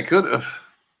 back then they could have.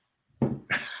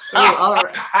 Ooh, all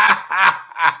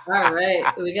right.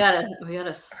 We got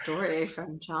a story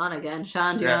from John again.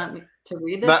 Sean, do you want me to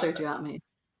read this or do you want me?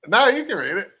 No, you can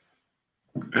read it.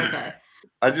 Okay.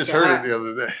 I just heard it the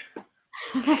other day.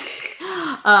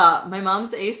 My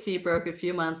mom's AC broke a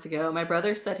few months ago. My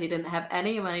brother said he didn't have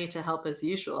any money to help as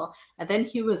usual, and then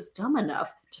he was dumb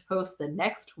enough to post the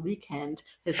next weekend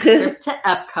his trip to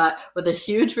Epcot with a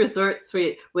huge resort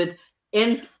suite with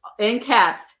in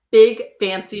caps. Big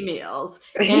fancy meals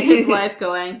and his wife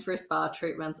going for spa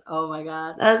treatments. Oh my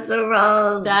God. That's so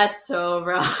wrong. That's so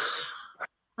wrong.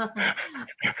 Oh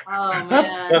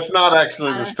man. That's not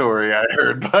actually the story I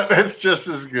heard, but it's just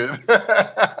as good.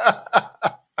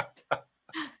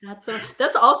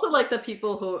 That's also like the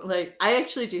people who like I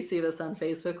actually do see this on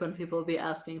Facebook when people will be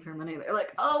asking for money. They're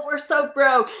like, oh, we're so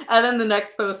broke. And then the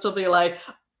next post will be like,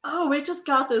 oh, we just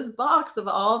got this box of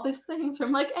all these things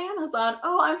from like Amazon.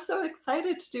 Oh, I'm so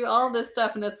excited to do all this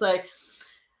stuff. And it's like,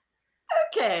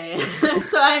 okay.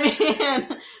 So I mean,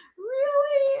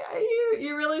 really? Are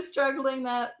you really struggling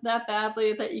that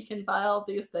badly that you can buy all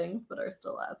these things but are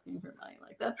still asking for money?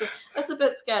 Like that's a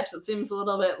bit sketch. It seems a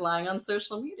little bit lying on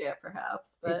social media,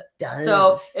 perhaps. But it does.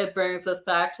 So it brings us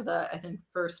back to the I think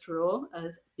first rule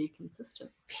is be consistent.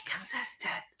 Be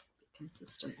consistent. Be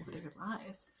consistent with your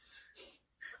lies.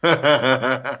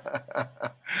 That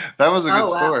was a good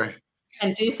story.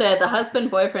 And Dee said the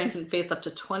husband-boyfriend can face up to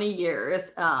 20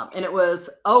 years, and it was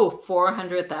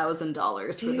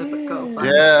 $400,000 for the GoFundMe.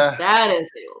 Yeah, that is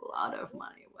a lot of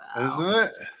money. Wow, isn't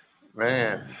it,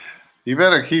 man? You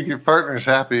better keep your partners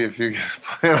happy if you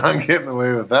plan on getting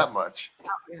away with that much. Oh,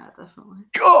 yeah, definitely.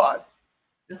 God,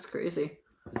 that's crazy.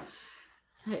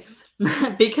 Thanks.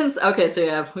 Okay, so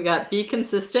yeah, we got be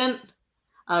consistent.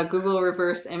 Google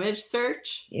reverse image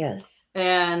search. Yes.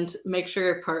 And make sure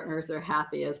your partners are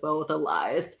happy as well with the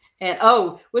lies. And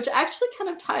which actually kind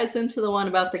of ties into the one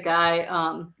about the guy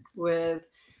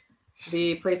with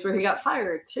the place where he got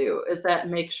fired too is that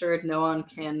make sure no one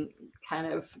can kind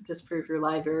of disprove your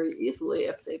lie very easily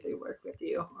if say they work with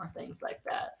you or things like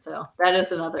that. So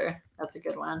that's a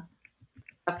good one.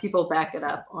 Have people back it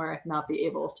up or not be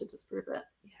able to disprove it.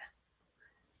 Yeah.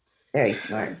 Very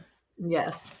smart.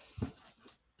 Yes.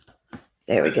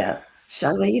 There we go.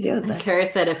 Sean, what are you doing? Carrie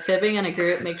said, if fibbing in a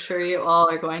group, make sure you all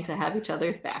are going to have each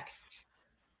other's back.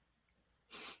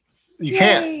 You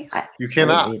can't. You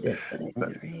cannot. I read this, but I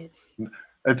can read.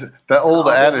 It's the old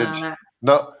adage.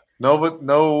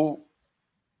 No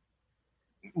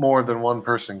more than one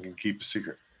person can keep a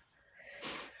secret.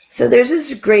 So there's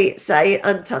this great site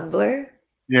on Tumblr.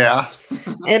 Yeah.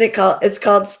 And it's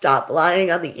called Stop Lying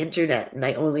on the Internet, and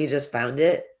I only just found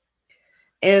it.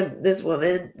 And this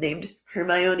woman named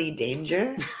Hermione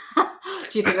Danger.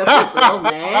 Do you think that's her real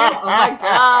name? Oh my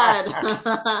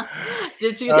god.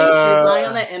 Did you think she's lying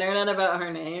on the internet about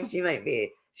her name? She might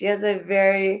be. She has a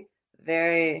very,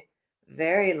 very,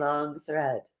 very long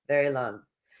thread. Very long.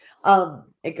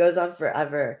 It goes on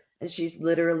forever. And she's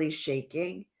literally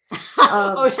shaking.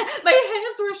 Oh, my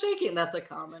hands were shaking. That's a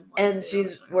common one. And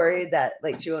she's worried that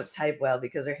she won't type well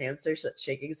because her hands are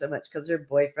shaking so much because her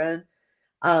boyfriend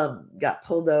got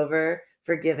pulled over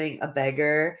for giving a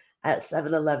beggar at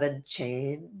 7-Eleven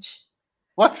change.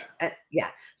 What? Yeah.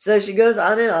 So she goes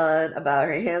on and on about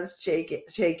her hands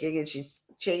shaking and she's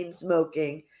chain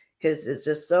smoking because it's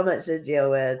just so much to deal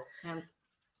with.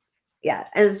 Yeah.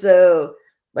 And so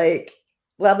blah,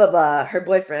 blah, blah, her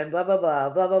boyfriend, blah, blah, blah,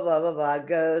 blah, blah, blah, blah, blah,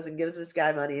 goes and gives this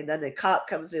guy money. And then the cop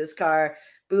comes to his car.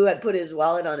 Boo had put his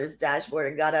wallet on his dashboard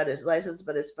and got out his license,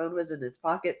 but his phone was in his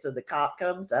pocket. So the cop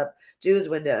comes up to his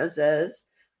window and says,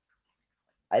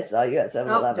 I saw you at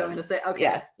 7-Eleven. Oh, do you want me to say?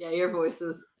 Okay. Yeah, your voice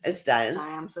is... It's dying.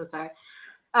 I'm so sorry.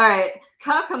 All right.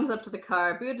 Cop comes up to the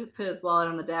car. Boo had put his wallet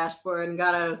on the dashboard and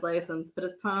got out his license, but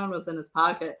his phone was in his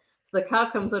pocket. So the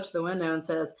cop comes up to the window and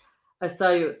says, I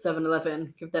saw you at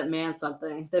 7-Eleven. Give that man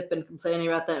something. They've been complaining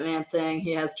about that man saying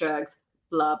he has drugs.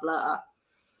 Blah, blah.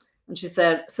 And she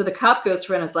said, so the cop goes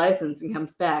to run his license and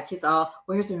comes back. He's all,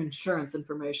 where's your insurance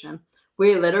information?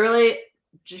 We literally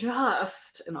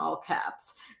just, in all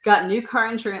caps, got new car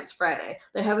insurance Friday.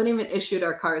 They haven't even issued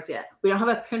our cars yet. We don't have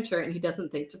a printer, and he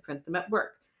doesn't think to print them at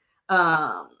work.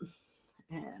 And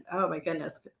oh my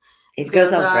goodness. It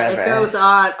goes on forever. It goes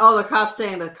on. Oh, the cop's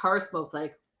saying the car smells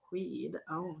like weed.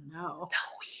 Oh no. The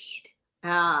weed.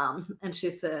 And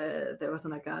she said there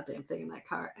wasn't a goddamn thing in that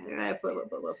car. Anyway, blah, blah,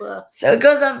 blah, blah, blah. So it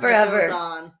goes on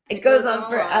forever. It goes on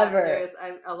forever.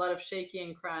 There's a lot of shaking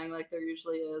and crying like there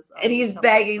usually is. And he's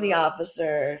begging the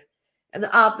officer. And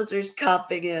the officer's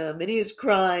cuffing him. And he's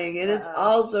crying. And it's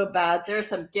also bad. There's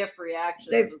some GIF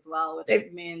reactions as well,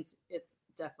 which means it's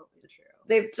definitely true.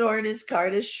 They've torn his car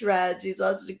to shreds. He's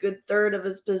lost a good third of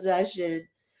his possession.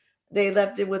 They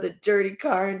left him with a dirty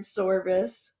car in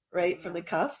service. Right, from the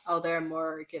cuffs. Oh, there are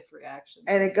more GIF reactions.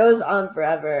 And it goes on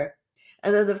forever.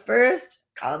 And then the first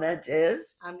comment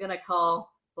is... I'm going to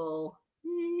call bull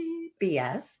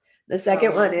BS. The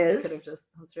second one is... Could have just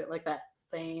answered it like that.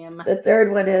 Same. The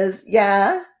third one is,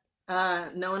 yeah.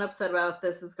 No one upset about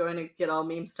this is going to get all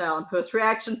meme style and post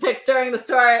reaction pics during the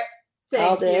story.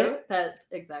 Thank you. That's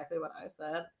exactly what I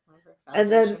said.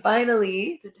 And then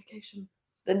finally... Vindication.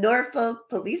 The Norfolk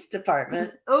Police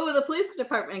Department. Oh, the police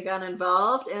department got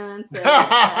involved and said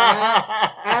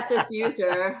at this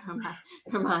user,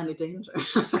 Hermione Danger.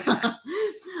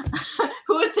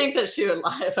 Who would think that she would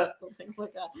lie about something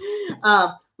like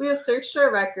that? We have searched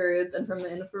our records, and from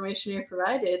the information you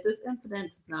provided, this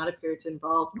incident does not appear to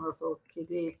involve Norfolk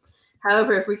PD.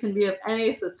 However, if we can be of any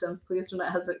assistance, please do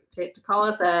not hesitate to call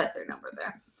us at their number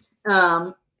there.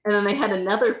 And then they had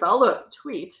another follow-up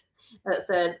tweet that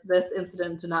said this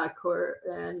incident did not occur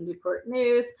in Newport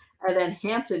News. And then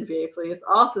Hampton VA Police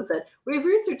also said, we've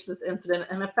researched this incident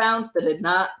and have found that it did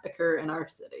not occur in our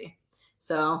city.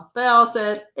 So they all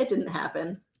said it didn't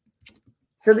happen.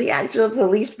 So the actual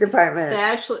police department.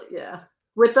 Yeah.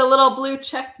 With the little blue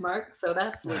check mark. So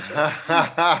that's legit. Said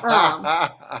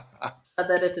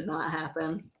that it did not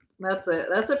happen. That's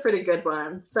a pretty good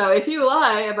one. So if you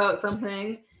lie about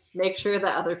something, make sure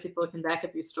that other people can back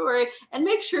up your story, and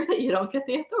make sure that you don't get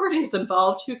the authorities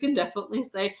involved who can definitely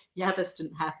say, yeah, this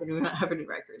didn't happen. We don't have any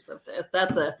records of this.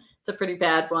 It's a pretty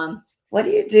bad one. What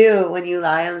do you do when you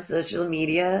lie on social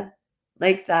media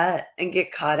like that and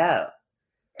get caught out?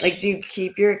 Like, do you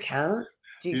keep your account?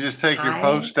 You just take your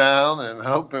post down and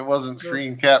hope it wasn't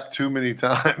screen capped too many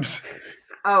times.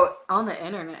 Oh, on the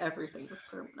internet, everything is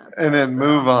permanent. And then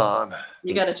move on.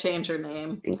 You got to change her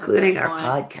name. Including our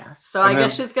podcast. So I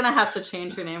guess she's going to have to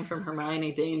change her name from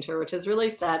Hermione Danger, which is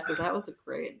really sad because that was a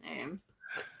great name.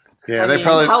 Yeah,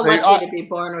 how lucky to be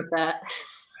born with that.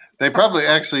 They probably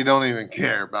actually don't even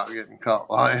care about getting caught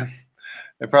lying.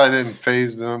 They probably didn't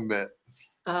faze them a bit.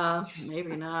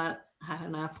 Maybe not. I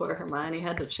don't know. Poor Hermione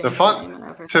had to change her name and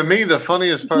everything. To me, the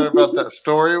funniest part about that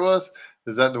story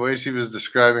is that the way she was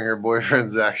describing her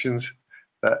boyfriend's actions,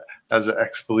 that as an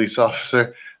ex-police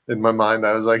officer, in my mind,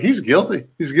 I was like, he's guilty.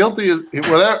 He's guilty.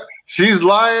 Whatever. She's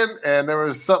lying, and there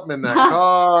was something in that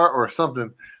car or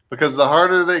something. Because the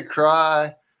harder they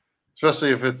cry,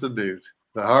 especially if it's a dude,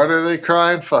 the harder they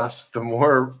cry and fuss, the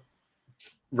more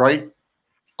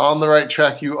on the right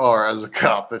track you are as a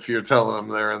cop if you're telling them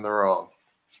they're in the wrong.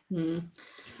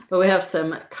 But we have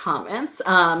some comments.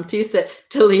 T said,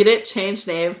 delete it, change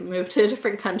name, move to a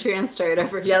different country and start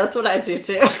over. Yeah, that's what I do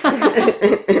too.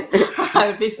 I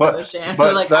would be so ashamed.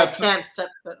 But like, I can't step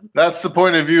foot. That's the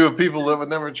point of view of people that would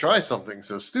never try something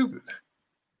so stupid.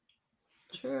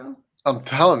 True. I'm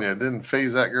telling you, it didn't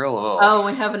faze that girl at all. Oh,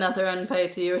 we have another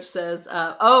invite to you, which says,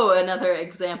 another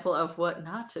example of what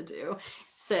not to do. It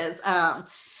says,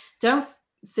 don't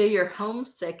say you're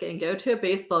homesick and go to a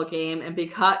baseball game and be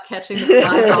caught catching the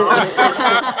fly ball.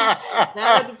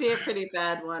 That would be a pretty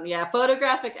bad one. Yeah,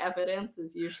 photographic evidence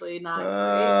is usually not great. So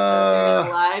if you're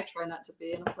gonna lie, try not to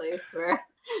be in a place where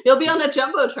you'll be on a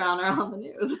jumbotron or on the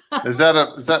news. Is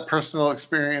that personal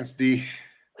experience, D?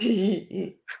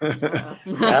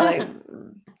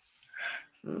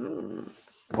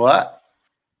 What?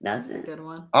 Nothing. Good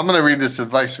one. I'm gonna read this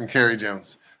advice from Carrie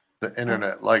Jones. The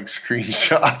internet likes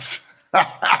screenshots.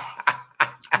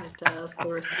 It does. The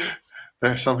receipts.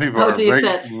 There's some people are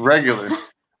regular.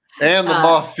 And the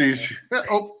boss sees you.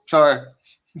 Oh, sorry.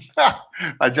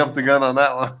 I jumped the gun on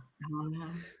that one. Oh, no.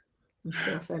 I'm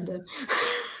so offended.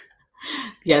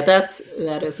 Yeah, that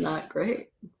is not great.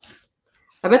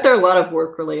 I bet there are a lot of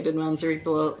work-related ones where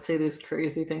people say these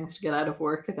crazy things to get out of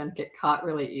work and then get caught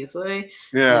really easily.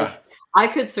 Yeah. Like, I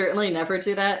could certainly never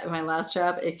do that in my last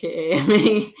job, aka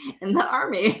me in the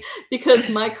Army, because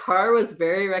my car was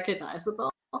very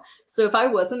recognizable. So if I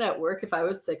wasn't at work, if I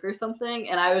was sick or something,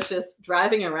 and I was just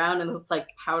driving around in this like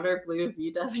powder blue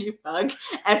VW Bug,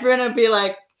 everyone would be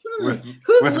like, with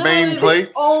main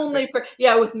plates?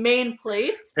 With main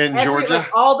plates. In Georgia?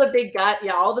 Like, all the big guys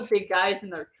in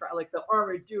their truck, like the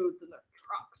Army dudes in their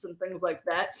trucks and things like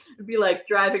that, would be like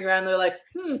driving around. They're like,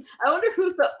 I wonder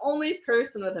who's the only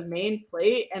person with a main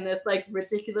plate and this like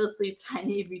ridiculously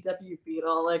tiny VW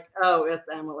Beetle. Like, oh, it's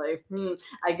Emily.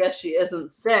 I guess she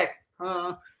isn't sick.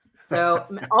 So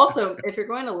also, if you're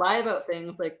going to lie about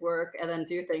things like work and then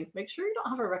do things, make sure you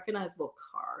don't have a recognizable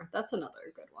car. That's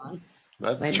another good one.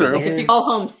 That's true. Like if you call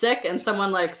home sick and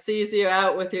someone like sees you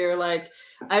out with your like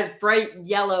a bright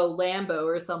yellow Lambo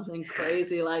or something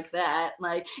crazy like that,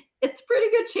 like it's a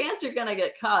pretty good chance you're gonna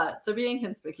get caught. So be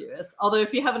inconspicuous. Although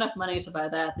if you have enough money to buy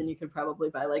that, then you could probably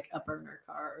buy like a burner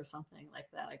car or something like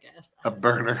that, I guess. A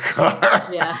burner car.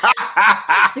 Yeah.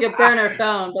 Like a burner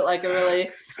phone, but like a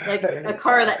really like a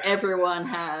car that everyone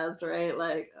has, right?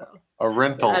 Like a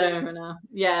rental. I don't even know.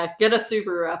 Yeah, get a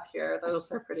Subaru up here.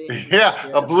 Those are pretty.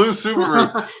 Yeah, a blue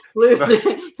Subaru. blue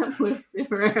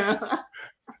Subaru.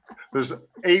 There's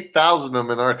 8,000 of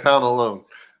them in our town alone.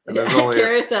 And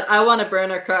Carrie said, I want a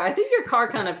burner car. I think your car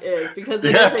kind of is because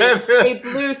it is a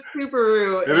blue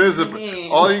Subaru. It is.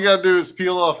 All you got to do is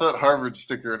peel off that Harvard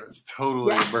sticker and it's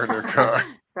totally a burner car.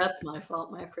 That's my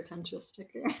fault, my pretentious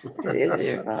sticker. It is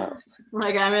your fault.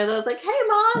 Like I was like, hey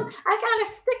mom, I got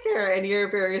a sticker. And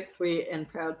you're very sweet and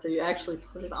proud. So you actually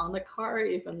put it on the car,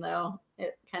 even though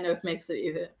it kind of makes it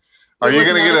even. Are you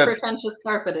going to get a pretentious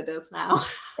car, but it is now.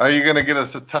 Are you going to get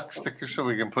us a tuck sticker so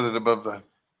we can put it above the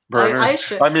burner? I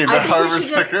should. I mean, the Harvard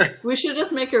sticker. We should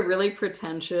just make a really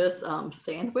pretentious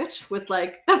sandwich with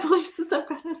like the places I've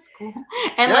got to school,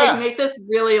 and like make this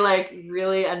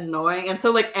really annoying. And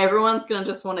so like everyone's gonna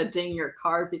just want to ding your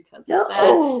car because of that.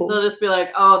 They'll just be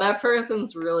like, "Oh, that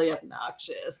person's really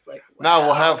obnoxious." Like, wow. Now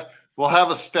we'll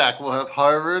have a stack. We'll have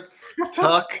Harvard,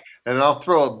 Tuck. And I'll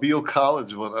throw a Beale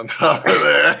College one on top of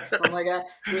there. Oh my god,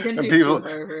 we can do two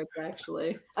Harvards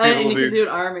actually, and you can do an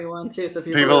Army one too. So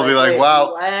people will be like,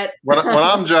 "Wow!" When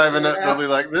I'm driving it, they'll be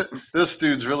like, "This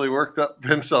dude's really worked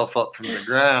himself up from the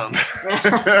ground."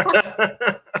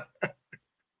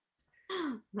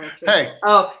 Hey.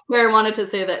 Oh, Mary wanted to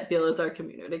say that Beale is our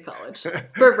community college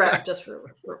for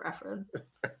reference.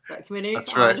 But community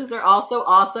colleges are also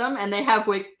awesome, and they have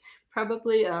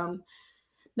probably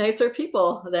nicer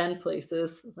people than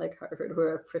places like Harvard who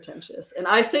are pretentious. And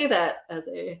I say that as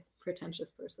a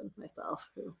pretentious person myself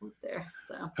who went there.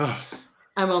 So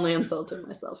I'm only insulting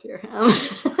myself here.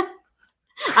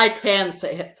 I can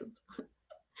say it.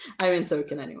 I mean, so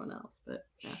can anyone else, but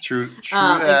yeah. True.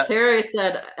 And Carrie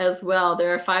said as well,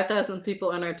 there are 5,000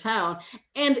 people in our town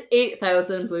and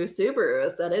 8,000 blue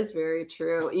Subarus. That is very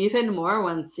true. Even more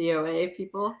when COA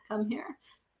people come here,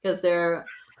 because there are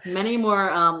many more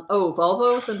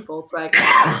Volvos and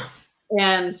Volkswagens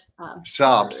and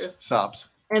Saabs.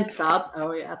 And Saabs.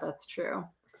 Oh yeah, that's true.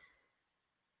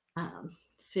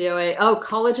 COA.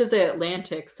 College of the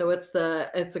Atlantic. So it's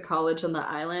a college on the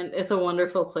island. It's a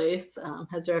wonderful place.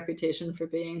 Has a reputation for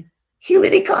being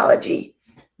human ecology.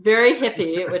 Very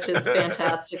hippie, which is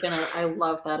fantastic, and I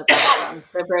love that about them.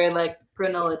 They're very like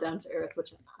granola down to earth,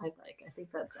 which I like. I think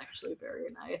that's actually very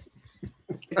nice.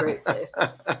 A great place.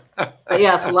 But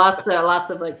yes, lots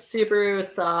of like Subaru,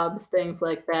 Saabs, things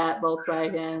like that,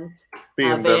 Volkswagens,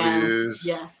 BMWs.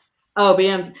 Yeah. Oh,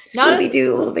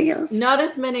 not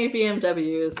as many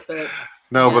BMWs, but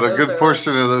but a good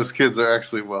portion of those kids are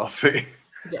actually wealthy.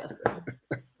 Yes,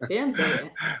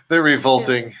 BMW. They're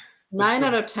revolting. 9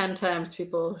 out of 10 times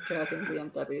people driving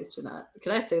BMWs do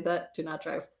not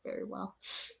drive very well.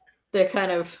 They're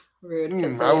kind of rude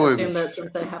because they assume that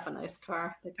since they have a nice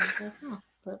car, they can drive well.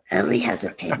 But Emily has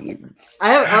opinions.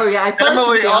 Emily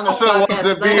also wants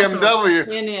a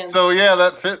BMW. So yeah,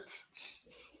 that fits.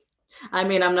 I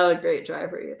mean, I'm not a great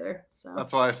driver either. So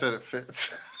that's why I said it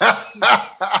fits.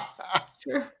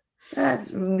 True.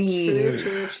 That's mean.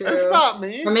 True. That's not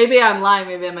mean. Or maybe I'm lying.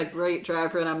 Maybe I'm a great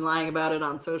driver and I'm lying about it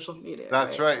on social media.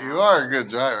 That's right. You are a good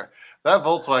driver. That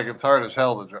Volkswagen's hard as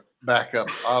hell to back up.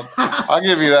 I'll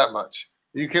give you that much.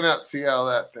 You cannot see out of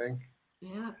that thing.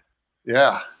 Yeah.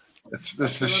 Yeah. It's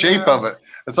the shape of it.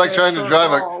 It's like trying to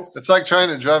drive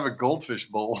a goldfish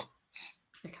bowl.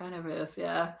 It kind of is,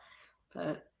 yeah.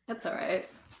 But it's all right.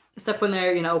 Except when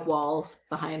there are, walls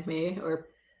behind me or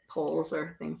poles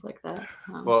or things like that.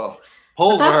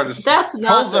 Poles are hard to see. That's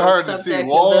not poles are hard to see.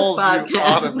 Walls you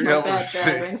ought to be able to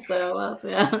see. So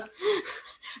yeah. I'm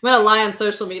gonna lie on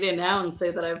social media now and say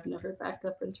that I've never backed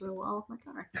up into a wall of my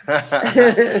car.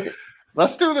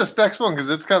 Let's do this next one because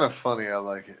it's kind of funny. I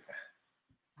like it.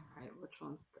 All right, which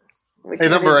one's this? Hey,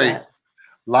 number 8.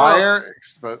 Liar.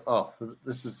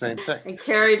 This is the same thing. And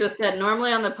Carrie just said,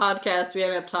 normally on the podcast, we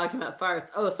end up talking about farts.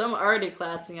 Oh, so I'm already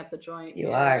classing up the joint.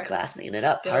 You are classing it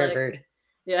up, Harvard.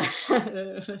 I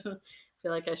feel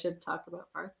like I should talk about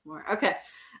farts more. Okay.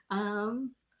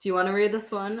 Do you want to read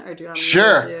this one or do you want me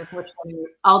to do which one?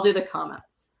 I'll do the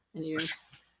comments. And you.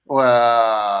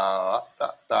 Well,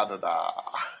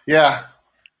 yeah.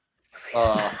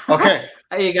 Okay.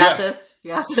 Oh, you got this? You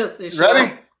got this?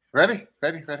 Ready?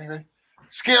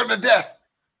 Scared to death.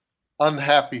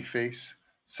 Unhappy face.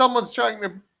 Someone's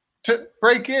trying to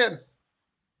break in.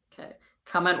 Okay.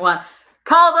 Comment 1.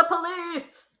 Call the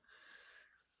police.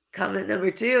 Comment number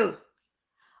 2.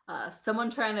 Someone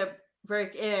trying to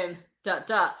break in. ...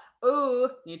 Ooh,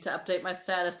 need to update my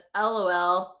status.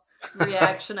 LOL.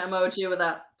 Reaction emoji with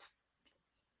a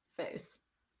face.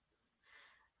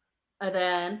 And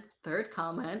then third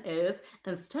comment is,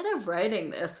 instead of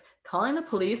writing this, calling the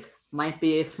police might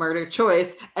be a smarter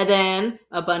choice. And then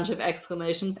a bunch of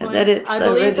exclamation points. And then it's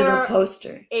the original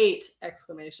poster. 8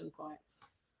 exclamation points.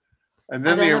 And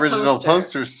then the original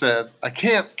poster said, I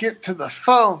can't get to the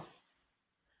phone.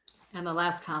 And the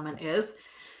last comment is,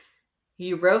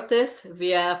 you wrote this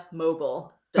via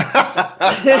mobile. And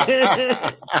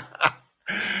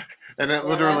it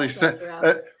literally says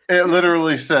it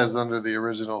literally says under the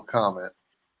original comment.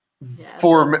 Yeah,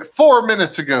 4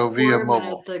 minutes ago via mobile. 4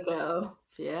 minutes ago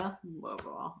via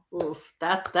mobile. Oof,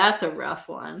 that's a rough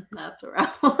one. That's a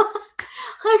rough one.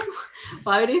 Like,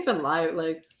 why would you even lie?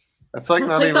 Like, it's like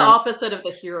the opposite of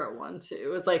the hero one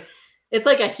too. It's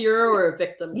like a hero or a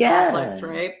victim complex,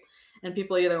 right? And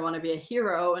people either want to be a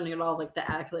hero and get all like the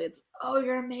accolades, oh,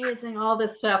 you're amazing, all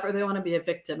this stuff, or they want to be a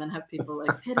victim and have people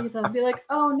like pity them, be like,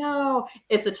 oh no.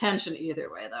 It's attention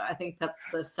either way, though. I think that's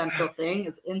the central thing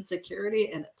is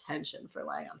insecurity and attention for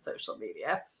lying on social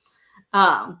media.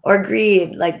 Or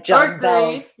greed, like John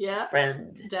Bell's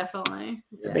friend. Definitely.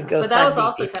 Yeah. But that was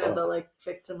also kind of the like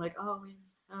victim, like,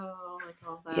 like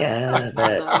all that. Yeah,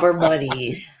 but for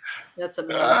money. That's a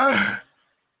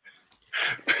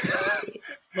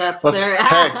That's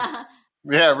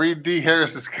there. Read D.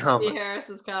 Harris's comment. D.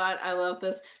 Harris's comment. I love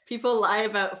this. People lie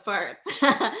about farts.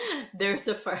 There's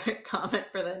a fart comment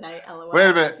for the night. LOL. Wait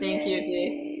a minute. Thank you,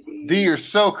 D. D, you're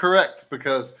so correct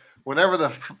because whenever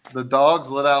the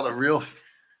dogs let out a real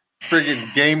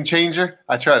friggin' game changer,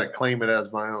 I try to claim it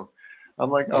as my own. I'm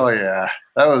like, oh yeah,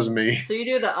 that was me. So you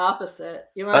do the opposite.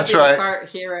 You want to be a fart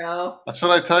hero. That's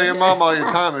what I tell your mom all your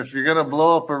time. If you're gonna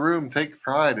blow up a room, take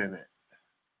pride in it.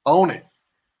 Own it.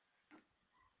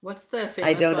 What's the famous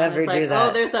I don't one? ever It's do like,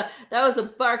 that. that was a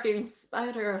barking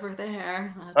spider over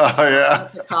there. Yeah.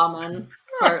 That's a common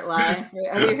fart lie.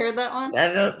 Have you heard that one?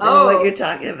 I don't know what Oh, you're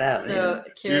talking about, So man.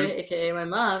 Carrie, aka my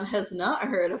mom, has not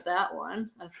heard of that one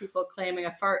of people claiming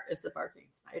a fart is a barking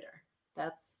spider.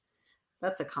 That's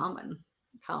a common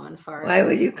fart. Why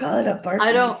would you call it a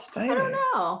barking spider? I don't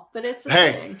know, but it's a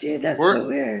Hey, thing. Dude, that's so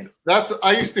weird.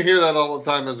 I used to hear that all the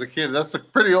time as a kid. That's a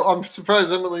pretty old, I'm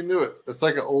surprised Emily knew it. It's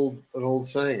like an old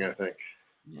saying, I think.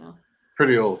 Yeah.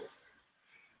 Pretty old.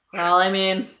 Well, I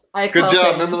mean, Good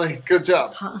job, Emily. Good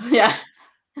job. Yeah.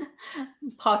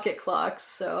 Pocket clocks,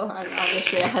 so I'm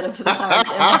obviously ahead of the times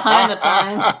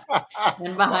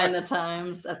and behind the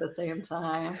times at the same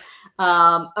time.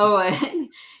 And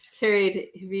Carrie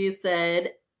V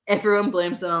said everyone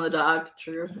blames it on the dog.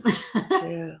 True.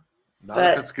 True. Not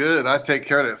if it's good. I take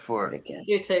credit for it.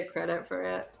 You take credit for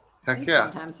it. Heck yeah.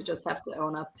 Sometimes you just have to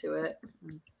own up to it.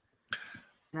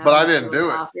 But I didn't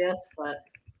do it. Obvious, but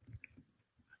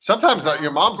sometimes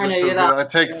your moms are so good.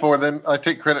 I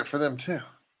take credit for them too.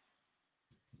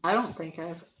 I don't think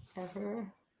I've ever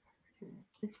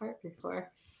fart before.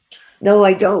 No,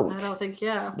 I don't. I don't think,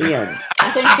 yeah. The end.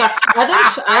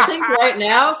 I think right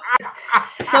now.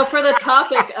 So for the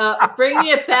topic, bringing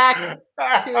it back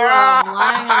to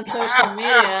lying on social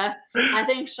media, I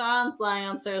think Sean's lying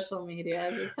on social media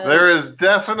because there is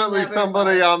definitely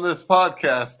somebody on this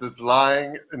podcast that's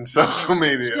lying in social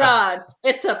media. God,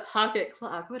 it's a pocket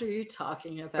clock. What are you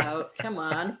talking about? Come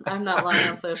on, I'm not lying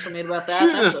on social media about that.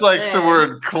 She just likes the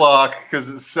word clock because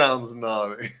it sounds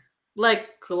naughty.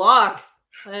 Like clock.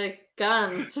 Like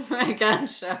guns for a gun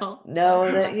show.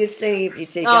 No, that you say if you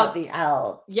take out the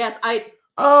L. Yes,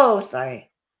 Oh, sorry.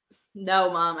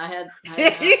 No, Mom, I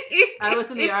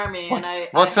was in the army and I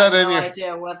had no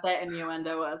idea what that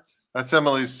innuendo was. That's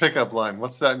Emily's pickup line.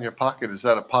 What's that in your pocket? Is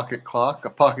that a pocket clock, a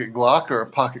pocket Glock, or a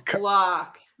pocket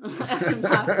Glock?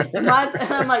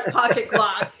 I'm like pocket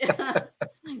Glock.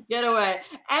 Get away.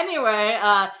 Anyway,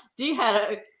 Dee had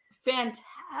a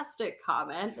fantastic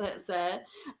comment that said,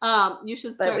 "You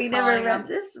should start." But we never read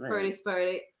this one. Sparty,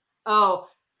 Sparty. Oh,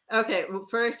 okay. Well,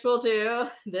 first we'll do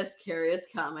this curious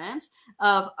comment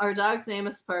of our dog's name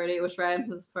is Sparty, which rhymes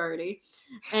with Farty,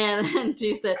 and then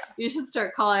Dee said you should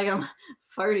start calling him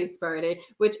Farty Sparty,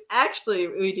 which actually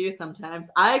we do sometimes.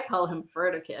 I call him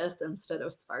Farticus instead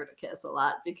of Spartacus a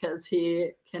lot because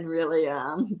he can really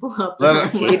blow up the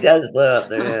room. He does blow up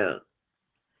the room.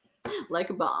 Like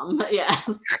a bomb, yes.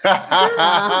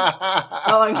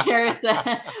 And Kara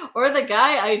said, or the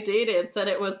guy I dated said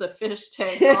it was the fish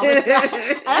tank all the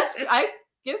time. I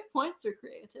give points for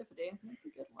creativity. That's a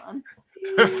good one.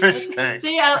 The fish tank.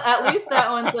 See, at least that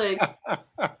one's like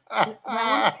that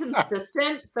one's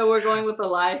consistent. So we're going with the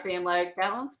lie theme. Like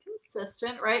that one's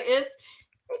consistent, right? It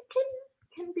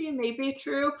can be maybe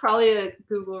true. Probably a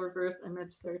Google reverse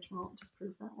image search won't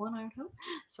disprove that one, I would hope.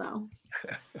 So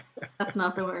that's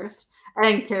not the worst.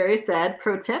 And Carrie said,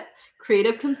 pro tip,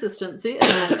 creative consistency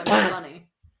is funny.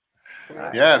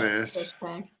 Yeah, it is. Fish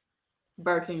tank.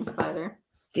 Barking spider.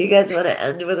 Do you guys want to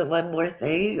end with one more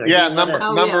thing? Or yeah, number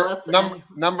 11.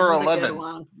 Number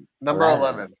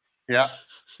 11. Yeah.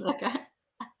 Okay.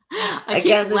 I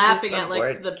keep laughing at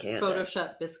like the Canada.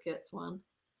 Photoshop biscuits one.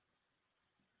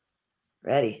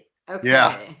 Ready? Okay.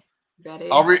 Yeah. Ready?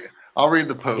 I'll read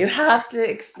the post. You have to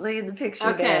explain the picture.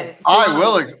 Okay. I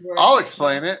will. I'll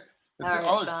explain it. Right,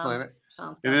 I'll explain it.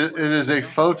 It is a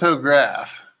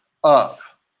photograph of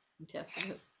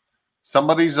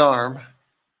somebody's arm,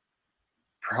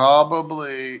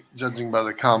 probably judging by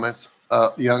the comments,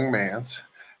 a young man's,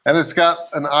 and it's got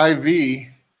an IV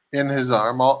in his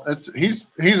arm.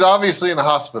 He's obviously in a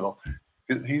hospital.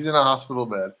 He's in a hospital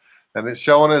bed, and it's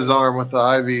showing his arm with the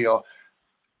IV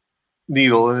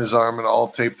needle in his arm and all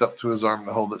taped up to his arm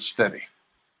to hold it steady.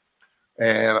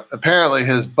 And apparently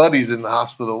his buddy's in the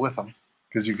hospital with him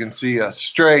because you can see a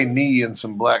stray knee and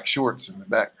some black shorts in the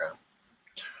background.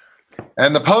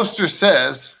 And the poster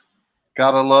says,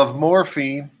 "Gotta love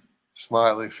morphine,"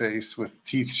 smiley face with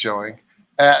teeth showing,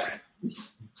 at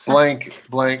blank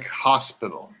blank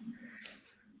hospital.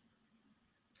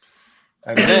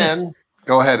 And then,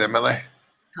 go ahead, Emily.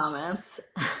 Comments.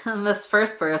 And this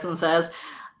first person says,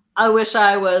 "I wish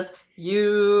I was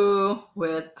you,"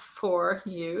 with 4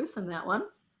 U's in that one.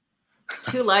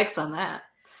 2 likes on that.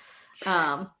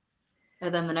 And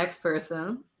then the next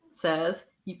person says,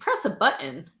 "You press a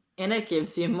button and it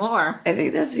gives you more." I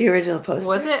think that's the original poster.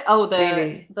 Was it? Oh,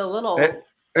 Maybe. the little.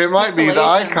 It might be. The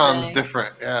icon's thing.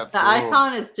 Different. Yeah. The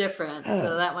icon is different,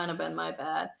 so that might have been my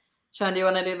bad. Sean, do you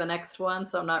want to do the next one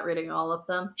so I'm not reading all of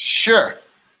them? Sure.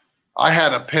 I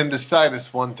had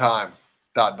appendicitis one time. ...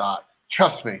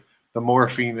 Trust me, the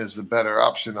morphine is the better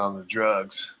option on the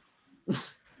drugs.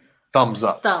 Thumbs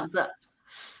up. Thumbs up.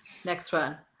 Next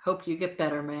one. Hope you get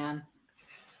better, man.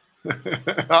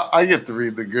 I get to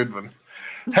read the good one.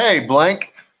 Hey,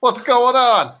 blank, what's going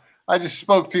on? I just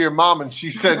spoke to your mom and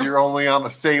she said you're only on a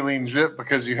saline drip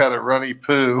because you had a runny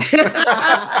poo.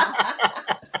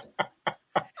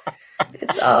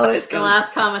 It's always The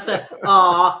last comment said,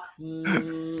 "Aw."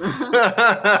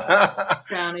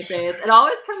 Brownie face. It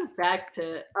always comes back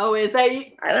to, oh, is that you?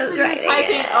 I was writing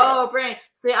typing. it. Oh, brain.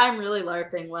 See, I'm really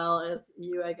LARPing well as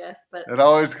you, I guess, but It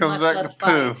always comes much back to less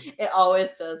funny. poo. It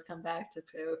always does come back to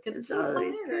poo because it's just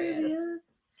always hilarious. poo.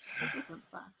 This isn't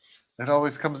fun. It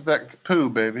always comes back to poo,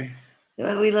 baby. So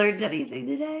have we learned anything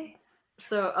today?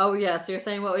 So, oh yeah, so you're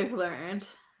saying what we've learned?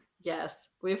 Yes,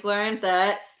 we've learned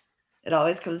that It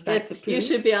always comes back to poo. you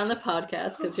should be on the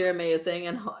podcast because you're amazing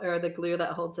and or the glue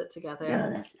that holds it together.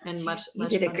 No, that's not and true. much You much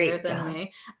did a funnier great than job.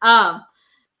 me.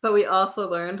 But we also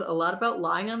learned a lot about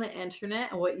lying on the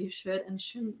internet and what you should and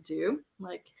shouldn't do.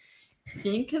 Like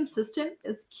being consistent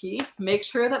is key. Make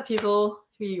sure that people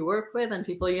who you work with and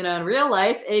people you know in real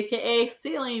life, aka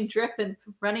saline drip and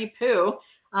runny poo,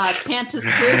 can't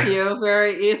disprove you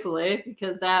very easily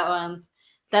because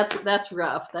that's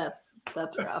rough.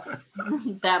 That's rough.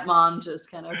 That mom just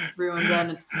kind of ruined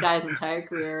that guy's entire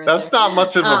career. Right That's there. not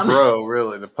much of a bro,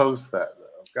 really, to post that, though.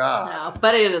 God. No,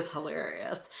 but it is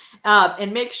hilarious.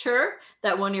 And make sure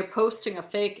that when you're posting a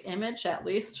fake image, at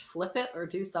least flip it or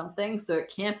do something so it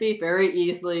can't be very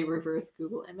easily reverse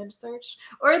Google image searched,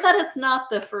 or that it's not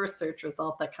the first search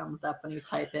result that comes up when you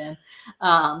type in.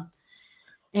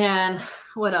 And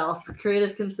what else?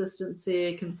 Creative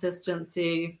consistency.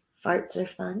 Farts are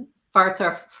fun. Farts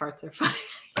are funny.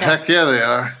 Heck yeah, they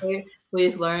are.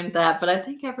 We've learned that, but I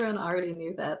think everyone already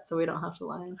knew that, so we don't have to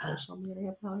lie on social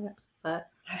media about it. But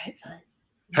All right, fine.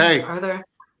 Hey. are there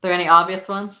any obvious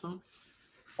ones?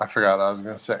 I forgot what I was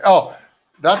going to say. Oh,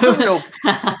 that's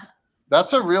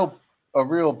a real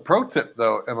pro tip,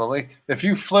 though, Emily. If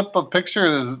you flip a picture,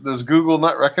 does Google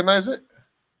not recognize it?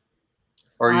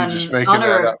 Or are you just making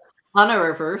that up? On a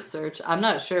reverse search, I'm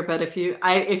not sure, but if you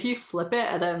flip it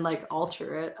and then like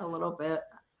alter it a little bit.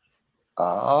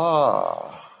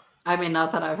 Ah. I mean,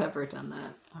 not that I've ever done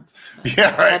that.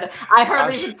 Yeah, right. I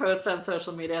hardly even post on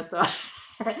social media, so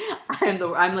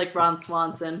I'm like Ron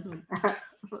Swanson.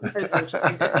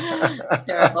 It's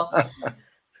terrible.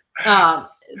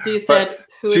 D said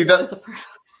who is always a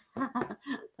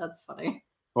That's funny.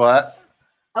 What?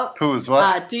 Oh, poo is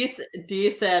what? D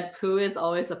said poo is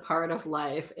always a part of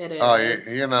life. It is. Oh,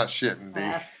 you're not shitting, D.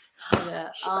 Yeah.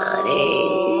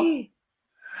 Funny.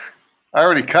 I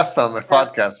already cussed on the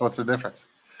podcast. What's the difference?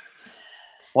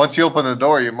 Once you open the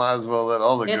door, you might as well let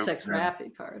all the goops in. It's a crappy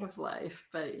part of life,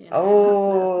 but you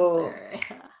know, it's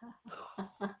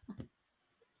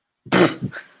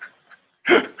necessary.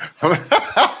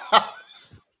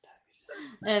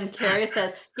 And Carrie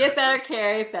says, "Get better,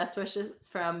 Carrie. Best wishes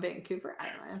from Vancouver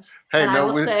Island." Hey, and I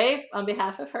will say, on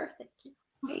behalf of her, thank you.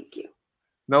 Thank you.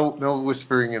 No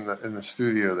whispering in the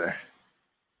studio there.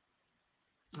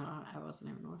 Oh, I wasn't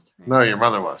even whispering. No, your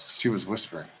mother was. She was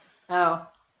whispering. Oh.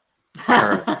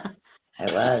 I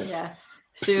was. Yeah.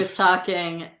 She was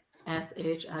talking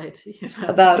SHIT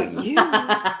about you.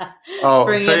 Oh,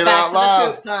 bring say it it back out to loud.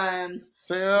 the poop puns.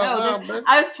 Say it out loud, baby.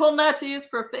 I was told not to use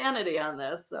profanity on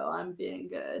this, so I'm being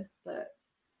good. But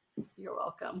you're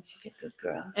welcome. She's a good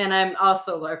girl. And I'm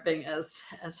also LARPing as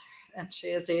and she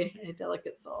is a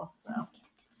delicate soul. So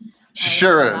She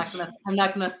sure is. I'm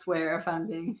not gonna swear if I'm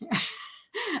being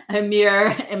a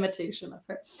mere imitation of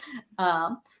her.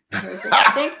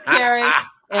 Thanks, Carrie.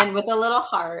 And with a little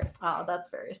heart. Oh, that's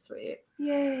very sweet.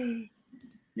 Yay.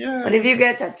 Yeah. One of you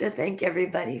guys has to thank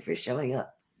everybody for showing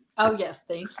up. Oh, yes.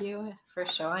 Thank you for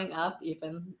showing up,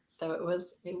 even though it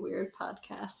was a weird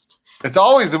podcast. It's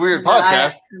always a weird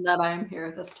podcast. That I am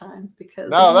here this time because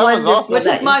no, that was awesome. Which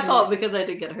is my fault because I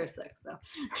did get her sick. So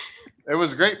it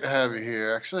was great to have you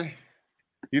here, actually.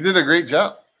 You did a great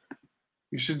job.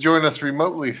 You should join us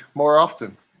remotely more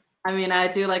often. I mean,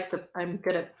 I do like I'm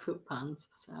good at poop puns,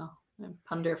 so I'm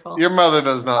punderful. Your mother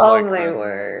does not oh like my that.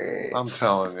 word. I'm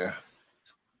telling you.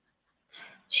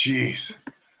 Jeez.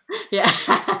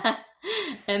 Yeah.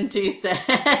 And D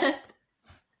said,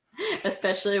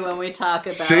 especially when we talk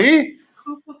about See?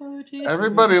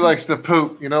 Everybody likes to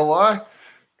poop. You know why?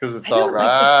 Because it's all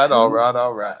right, all right,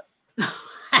 all right.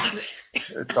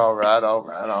 It's all right, all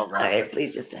right, all right. All right,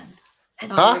 please just end. Oh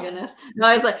my goodness. No,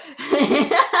 I was like,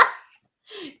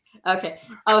 okay.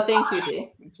 Oh, thank you,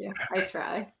 D. Thank you. I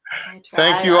try.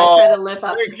 Thank you all. I try to live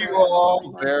up Thank to you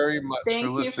all very much. Thank for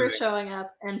you listening. for showing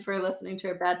up and for listening to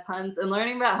our bad puns and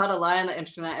learning about how to lie on the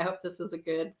internet. I hope this was a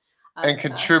good And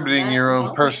contributing your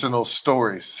own personal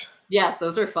stories. Yes,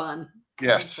 those are fun.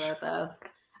 Yes.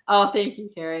 Oh, thank you,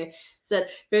 Carrie. Said,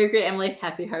 very great, Emily.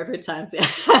 Happy Harvard times. Yeah.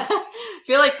 I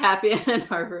feel like happy and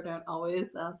Harvard aren't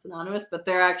always synonymous, but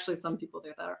there are actually some people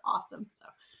there that are awesome. So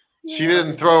she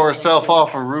didn't throw herself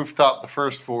off a rooftop the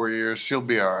first 4 years. She'll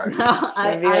be all right. No,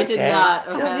 I did not.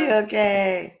 She'll be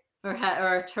okay.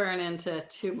 Or turn into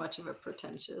too much of a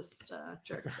pretentious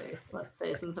jerk face, let's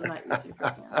say, since I'm not using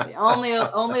profanity. Only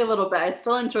a little bit. I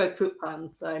still enjoy poop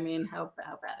puns, so I mean, how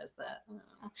bad is that?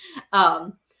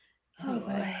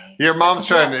 Anyway. Your mom's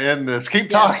trying to end this.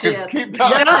 Keep talking. Keep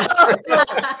talking.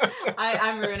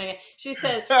 I'm ruining it. She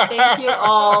said, thank you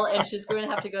all, and she's going to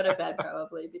have to go to bed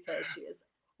probably because she is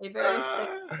a very sick,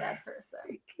 sad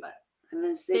person. But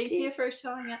thank you for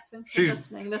showing up and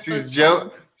listening.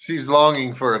 She's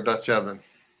longing for a Dutch oven.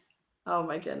 Oh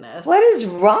my goodness. What is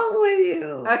wrong with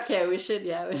you? Okay, we should.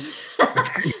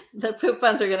 The poop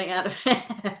puns are getting out of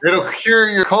hand. It'll cure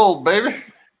your cold, baby.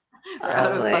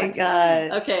 Oh my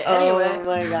God. Okay, anyway. Oh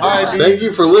my God. Thank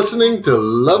you for listening to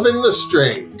Loving the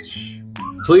Strange.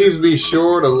 Please be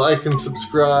sure to like and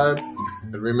subscribe.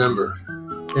 And remember,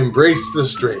 embrace the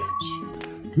strange.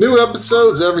 New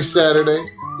episodes every Saturday,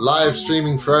 live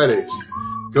streaming Fridays.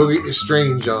 Go get your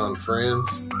strange on, friends.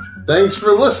 Thanks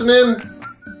for listening.